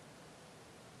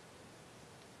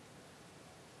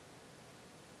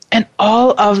 And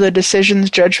all of the decisions,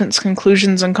 judgments,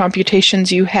 conclusions, and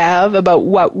computations you have about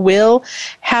what will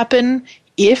happen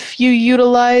if you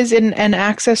utilize and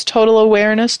access total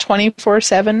awareness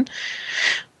 24/7,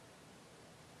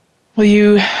 will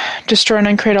you destroy and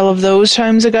uncreate all of those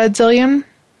times a godzillion?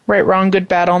 Right, wrong, good,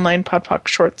 bad, all 9 pod, poc,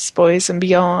 shorts, boys, and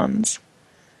beyonds.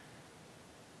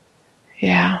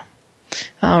 Yeah.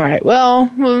 All right. Well,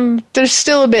 there's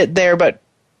still a bit there, but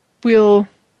we'll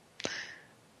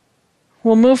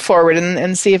move forward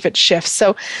and see if it shifts.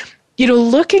 So,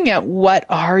 looking at what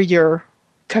are your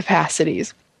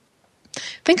capacities,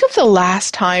 think of the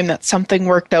last time that something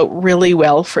worked out really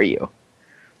well for you.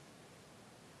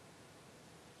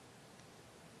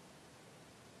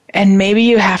 And maybe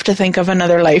you have to think of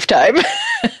another lifetime.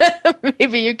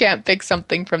 Maybe you can't pick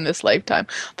something from this lifetime,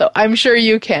 though I'm sure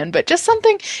you can. But just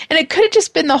something, and it could have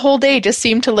just been the whole day just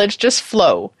seemed to just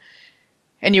flow.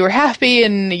 And you were happy,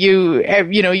 and you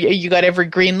got every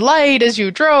green light as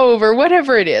you drove, or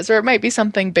whatever it is, or it might be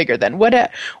something bigger than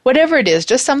whatever it is.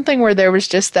 Just something where there was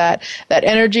just that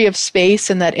energy of space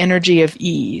and that energy of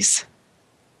ease.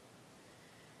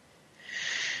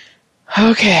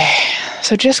 Okay,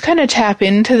 so just kind of tap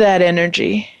into that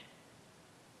energy.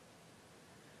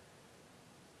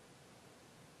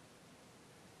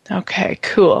 Okay,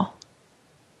 cool.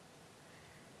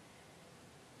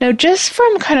 Now, just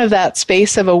from kind of that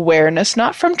space of awareness,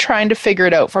 not from trying to figure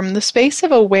it out, from the space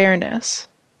of awareness,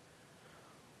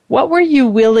 what were you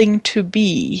willing to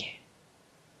be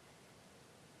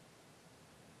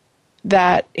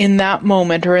that in that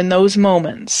moment or in those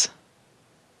moments?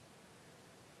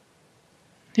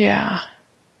 Yeah.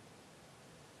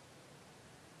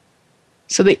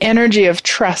 So the energy of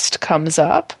trust comes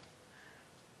up.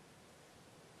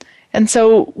 And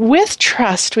so with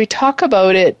trust, we talk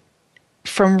about it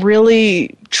from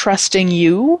really trusting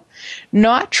you,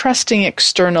 not trusting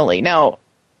externally. Now,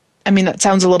 I mean, that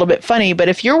sounds a little bit funny, but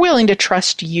if you're willing to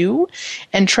trust you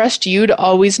and trust you to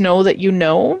always know that you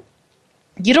know,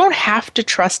 you don't have to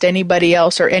trust anybody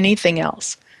else or anything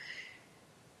else.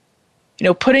 You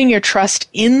know, putting your trust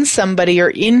in somebody or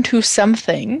into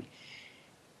something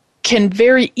can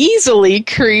very easily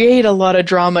create a lot of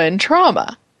drama and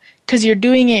trauma because you're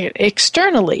doing it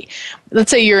externally. Let's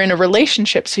say you're in a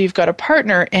relationship, so you've got a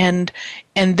partner and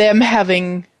them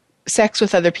having sex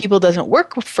with other people doesn't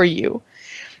work for you.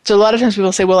 So a lot of times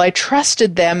people say, well, I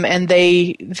trusted them and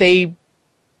they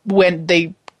went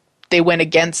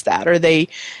against that, or they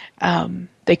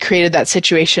created that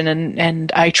situation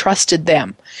and I trusted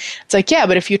them. It's like, yeah,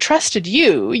 but if you trusted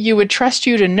you would trust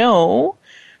you to know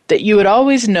that you would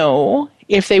always know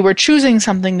if they were choosing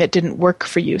something that didn't work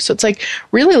for you. So it's like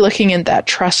really looking at that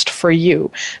trust for you.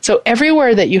 So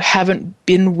everywhere that you haven't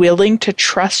been willing to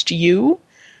trust you,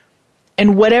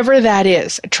 and whatever that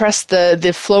is, trust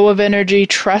the flow of energy,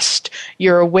 trust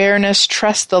your awareness,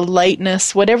 trust the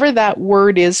lightness, whatever that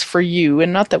word is for you.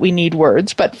 And not that we need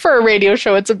words, but for a radio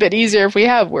show, it's a bit easier if we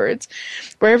have words.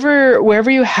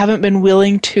 Wherever you haven't been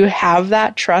willing to have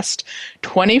that trust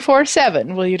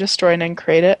 24/7, will you destroy and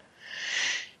uncreate it?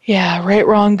 Yeah, right,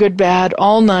 wrong, good, bad,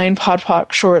 all 9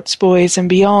 podpoc, shorts, boys, and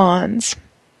beyonds.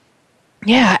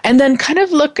 Yeah, and then kind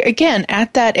of look again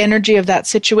at that energy of that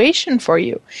situation for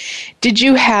you. Did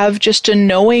you have just a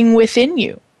knowing within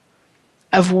you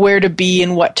of where to be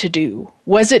and what to do?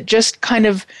 Was it just kind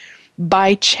of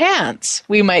by chance,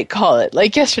 we might call it?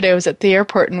 Like yesterday I was at the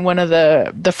airport and one of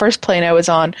the first plane I was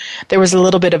on, there was a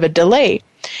little bit of a delay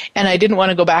and I didn't want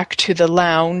to go back to the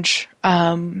lounge.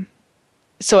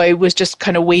 So I was just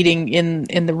kind of waiting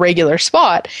in the regular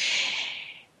spot.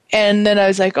 And then I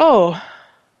was like, oh,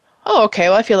 okay,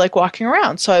 well, I feel like walking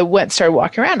around. So I started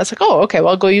walking around. I was like, oh, okay, well,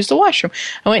 I'll go use the washroom.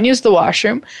 I went and used the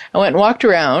washroom. I went and walked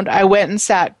around. I went and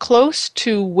sat close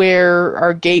to where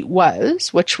our gate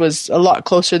was, which was a lot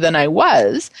closer than I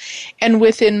was. And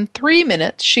within 3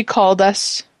 minutes, she called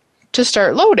us to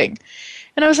start loading.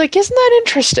 And I was like, isn't that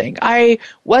interesting? I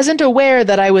wasn't aware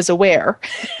that I was aware.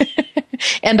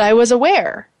 And I was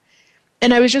aware.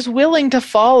 And I was just willing to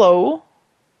follow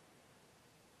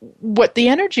what the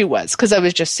energy was, because I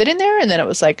was just sitting there, and then it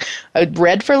was like I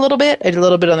read for a little bit, I did a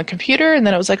little bit on the computer, and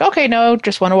then it was like, okay, no,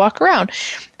 just want to walk around.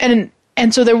 And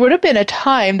so there would have been a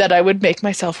time that I would make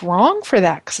myself wrong for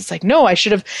that, because it's like, no, I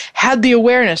should have had the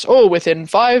awareness, within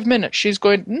 5 minutes she's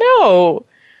going, no.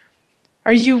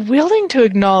 Are you willing to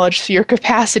acknowledge your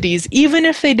capacities even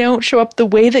if they don't show up the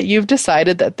way that you've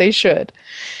decided that they should?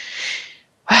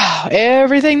 Wow,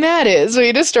 everything that is.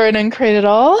 We destroy and uncreate it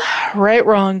all. Right,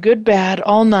 wrong, good, bad,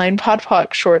 all 9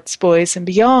 podpoc, shorts, boys, and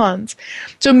beyonds.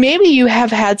 So maybe you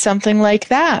have had something like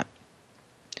that.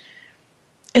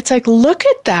 It's like, look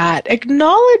at that.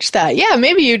 Acknowledge that. Yeah,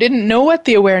 maybe you didn't know what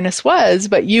the awareness was,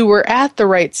 but you were at the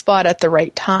right spot at the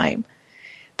right time.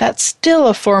 That's still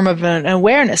a form of an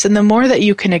awareness. And the more that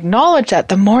you can acknowledge that,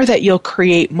 the more that you'll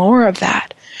create more of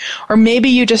that. Or maybe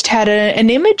you just had an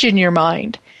image in your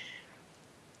mind.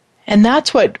 And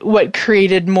that's what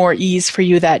created more ease for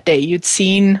you that day. You'd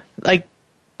seen, like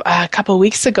a couple of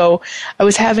weeks ago, I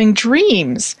was having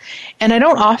dreams. And I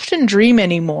don't often dream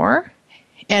anymore.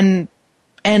 And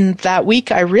that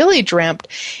week I really dreamt.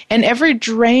 And every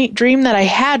dream that I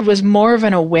had was more of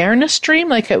an awareness dream.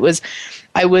 Like I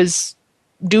was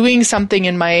doing something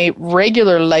in my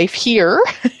regular life here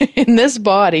in this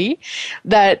body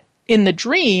that in the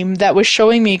dream that was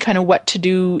showing me kind of what to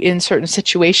do in certain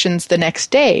situations the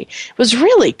next day. It was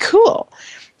really cool.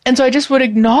 And so I just would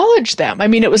acknowledge them. I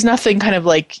mean, it was nothing kind of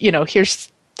like,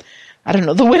 here's, I don't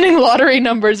know, the winning lottery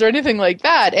numbers or anything like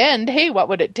that. And hey, what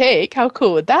would it take? How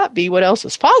cool would that be? What else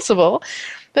was possible?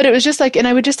 But it was just like, and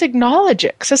I would just acknowledge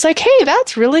it. Because it's like, hey,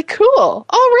 that's really cool.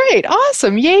 All right,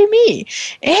 awesome, yay me.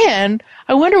 And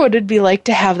I wonder what it'd be like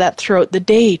to have that throughout the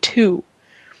day too.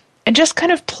 And just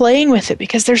kind of playing with it,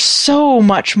 because there's so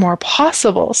much more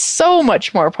possible, so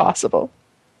much more possible.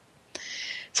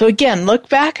 So again, look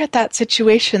back at that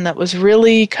situation that was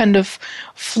really kind of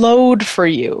flowed for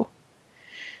you.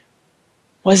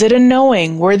 Was it a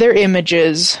knowing? Were there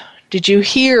images? Did you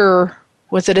hear?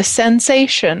 Was it a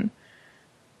sensation?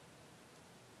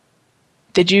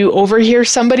 Did you overhear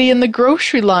somebody in the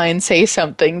grocery line say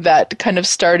something that kind of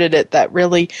started it, that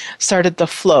really started the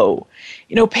flow?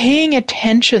 Paying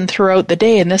attention throughout the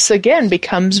day. And this, again,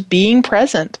 becomes being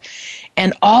present.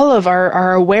 And all of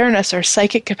our awareness, our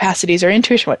psychic capacities, our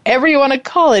intuition, whatever you want to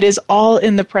call it, is all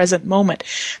in the present moment.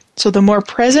 So the more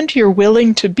present you're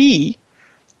willing to be,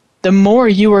 the more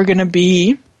you are going to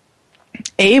be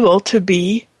able to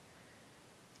be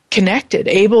connected,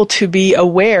 able to be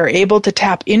aware, able to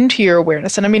tap into your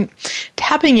awareness. And I mean,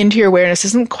 tapping into your awareness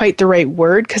isn't quite the right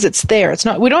word because it's there. It's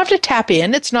not, we don't have to tap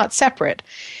in. It's not separate.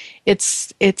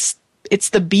 It's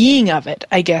the being of it,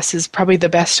 I guess, is probably the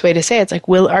best way to say it. It's like,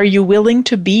 are you willing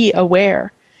to be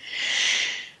aware?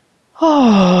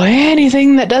 Oh,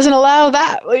 anything that doesn't allow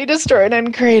that, will you destroy it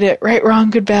and create it? Right,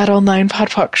 wrong, good, bad, all nine, pot,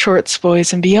 pock, shorts,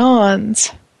 boys, and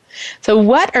beyonds. So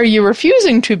what are you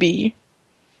refusing to be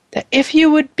that if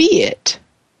you would be it,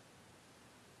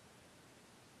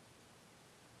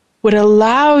 would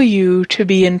allow you to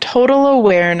be in total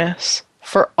awareness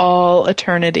for all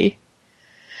eternity?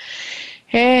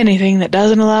 Anything that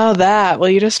doesn't allow that, will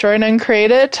you destroy and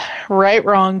uncreate it? Right,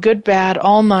 wrong, good, bad,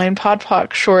 all nine, pod,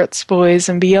 pock, shorts, boys,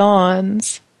 and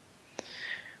beyonds.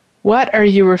 What are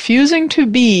you refusing to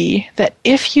be that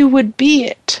if you would be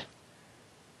it,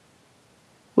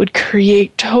 would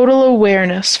create total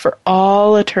awareness for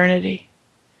all eternity?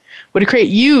 Would create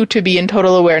you to be in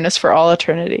total awareness for all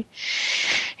eternity?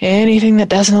 Anything that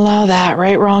doesn't allow that,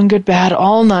 right, wrong, good, bad,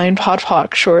 all nine, pod,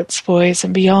 pock, shorts, boys,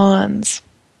 and beyonds.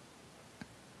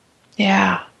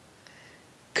 Yeah.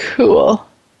 Cool.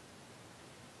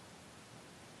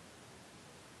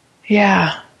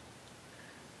 Yeah.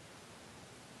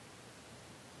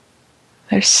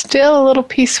 There's still a little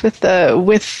piece with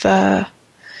oaths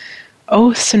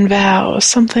and vows,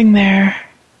 something there.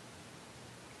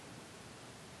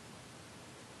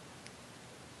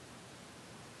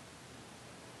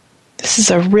 This is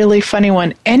a really funny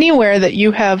one. Anywhere that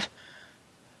you have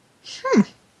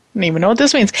I don't even know what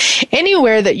this means.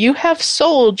 Anywhere that you have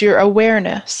sold your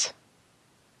awareness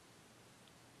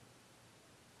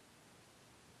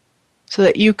so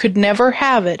that you could never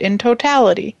have it in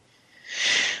totality,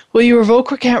 will you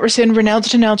revoke, recant, rescind, renounce,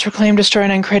 denounce, reclaim, destroy,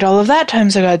 and uncreate all of that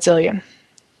times a godzillion?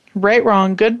 Right,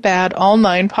 wrong, good, bad, all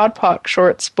nine, pod, pock,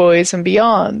 shorts, boys, and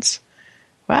beyonds.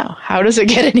 Wow, how does it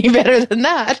get any better than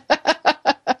that?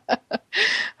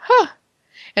 Huh.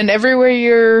 And everywhere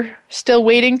you're still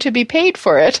waiting to be paid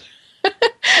for it,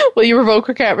 will you revoke,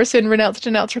 recant, rescind, renounce,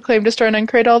 denounce, reclaim, destroy, and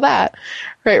uncreate all that?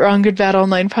 Right, wrong, good, bad, all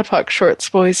nine, pod, pock, shorts,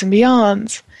 boys, and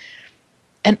beyonds.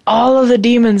 And all of the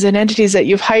demons and entities that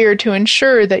you've hired to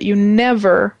ensure that you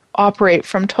never operate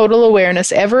from total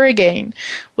awareness ever again,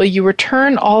 will you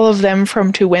return all of them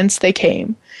from to whence they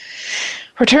came?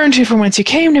 Return to from whence you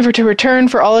came, never to return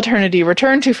for all eternity.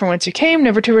 Return to from whence you came,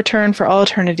 never to return for all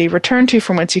eternity. Return to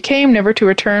from whence you came, never to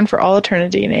return for all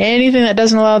eternity. And anything that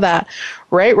doesn't allow that,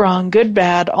 right, wrong, good,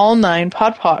 bad, all nine,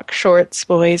 pod, pock, shorts,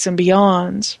 boys, and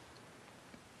beyonds.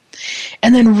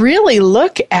 And then really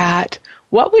look at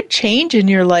what would change in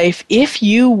your life if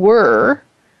you were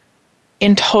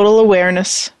in total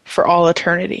awareness for all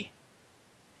eternity.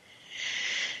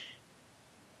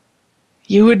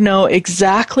 You would know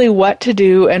exactly what to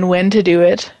do and when to do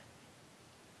it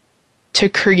to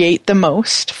create the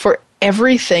most for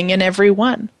everything and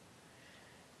everyone.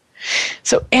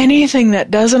 So anything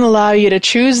that doesn't allow you to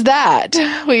choose that,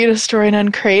 will you destroy and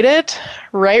uncreate it?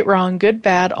 Right, wrong, good,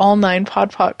 bad, all nine,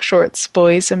 pod, pock, shorts,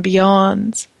 boys, and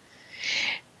beyonds.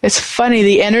 It's funny,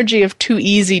 the energy of too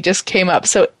easy just came up.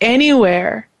 So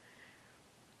anywhere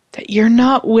that you're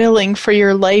not willing for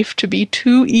your life to be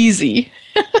too easy,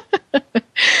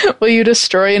 will you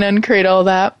destroy and uncreate all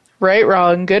that? Right,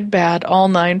 wrong, good, bad, all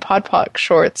nine, pod, pock,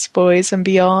 shorts, boys, and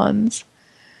beyonds.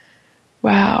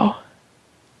 Wow.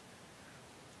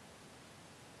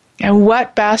 And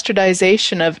what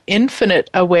bastardization of infinite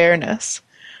awareness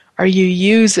are you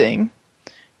using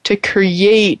to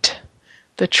create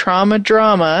the trauma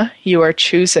drama you are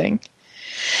choosing?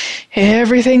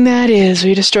 Everything that is,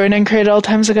 we destroy and uncreate all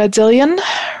times a godzillion.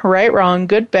 Right, wrong,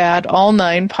 good, bad, all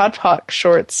nine, pod, pock,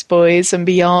 shorts, boys, and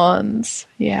beyonds.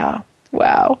 Yeah,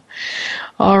 wow.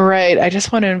 All right, I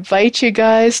just want to invite you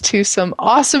guys to some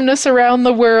awesomeness around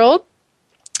the world.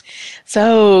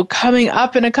 So coming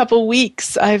up in a couple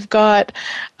weeks, I've got,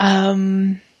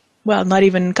 well, not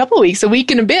even a couple of weeks, a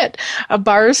week and a bit, a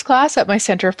bars class at my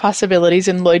Center of Possibilities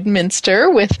in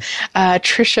Lloydminster with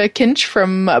Tricia Kinch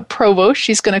from Provo.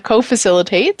 She's going to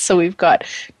co-facilitate. So we've got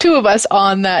two of us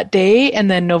on that day.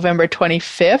 And then November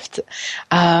 25th,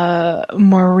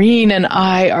 Maureen and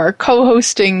I are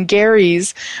co-hosting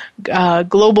Gary's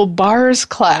Global Bars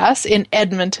class in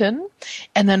Edmonton.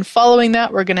 And then following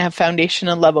that, we're going to have Foundation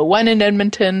and Level 1 in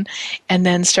Edmonton. And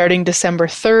then starting December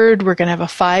 3rd, we're going to have a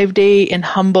 5-day in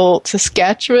Humboldt,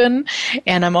 Saskatchewan.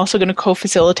 And I'm also going to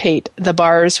co-facilitate the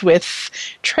bars with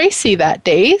Tracy that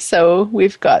day. So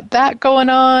we've got that going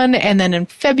on. And then in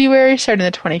February, starting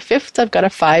the 25th, I've got a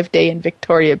 5-day in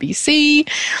Victoria, BC.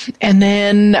 And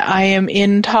then I am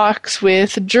in talks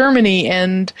with Germany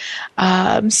and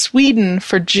Sweden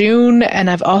for June. And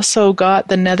I've also got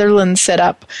the Netherlands set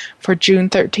up for June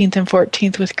 13th and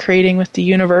 14th with Creating with the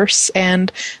Universe,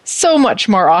 and so much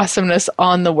more awesomeness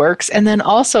on the works. And then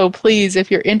also, please,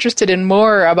 if you're interested in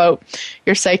more about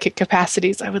your psychic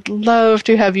capacities, I would love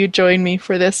to have you join me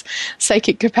for this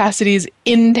Psychic Capacities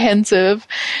Intensive,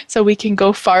 so we can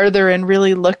go farther and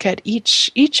really look at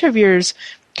each of your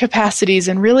capacities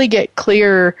and really get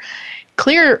clear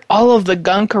all of the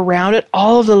gunk around it,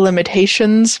 all of the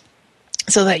limitations,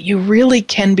 so that you really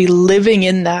can be living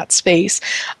in that space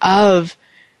of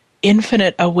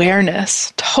infinite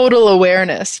awareness, total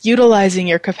awareness, utilizing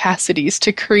your capacities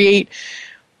to create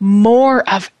more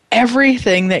of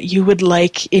everything that you would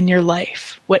like in your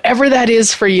life, whatever that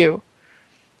is for you.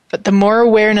 But the more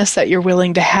awareness that you're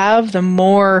willing to have, the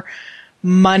more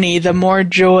money, the more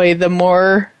joy, the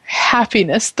more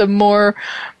happiness, the more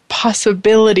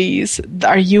possibilities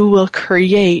that you will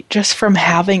create just from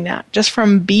having that, just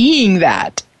from being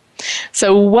that.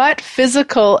 So what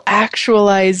physical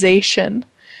actualization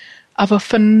of a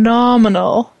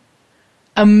phenomenal,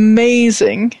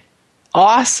 amazing,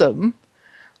 awesome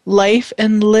life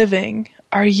and living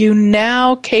are you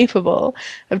now capable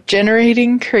of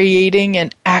generating, creating,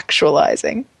 and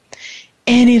actualizing?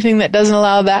 Anything that doesn't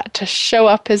allow that to show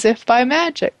up as if by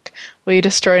magic, will you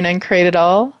destroy and uncreate it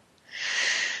all?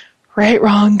 Right,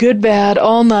 wrong, good, bad,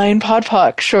 all 9, pod,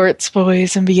 poc, shorts,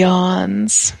 boys, and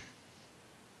beyonds.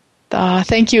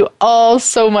 Thank you all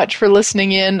so much for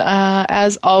listening in.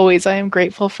 As always, I am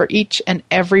grateful for each and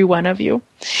every one of you.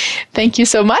 Thank you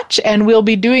so much, and we'll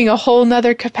be doing a whole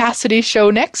nother capacity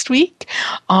show next week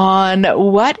on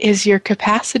what is your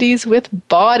capacities with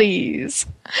bodies.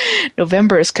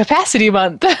 November is Capacity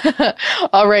Month.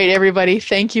 All right, everybody,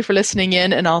 thank you for listening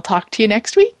in, and I'll talk to you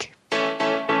next week.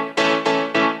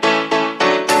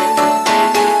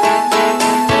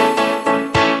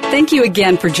 Thank you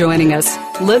again for joining us.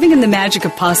 Living in the Magic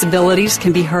of Possibilities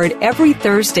can be heard every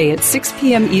Thursday at 6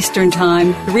 p.m. Eastern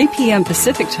Time, 3 p.m.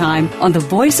 Pacific Time on the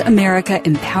Voice America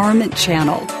Empowerment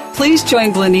Channel. Please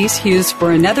join Glenyce Hughes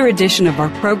for another edition of our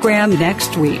program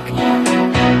next week.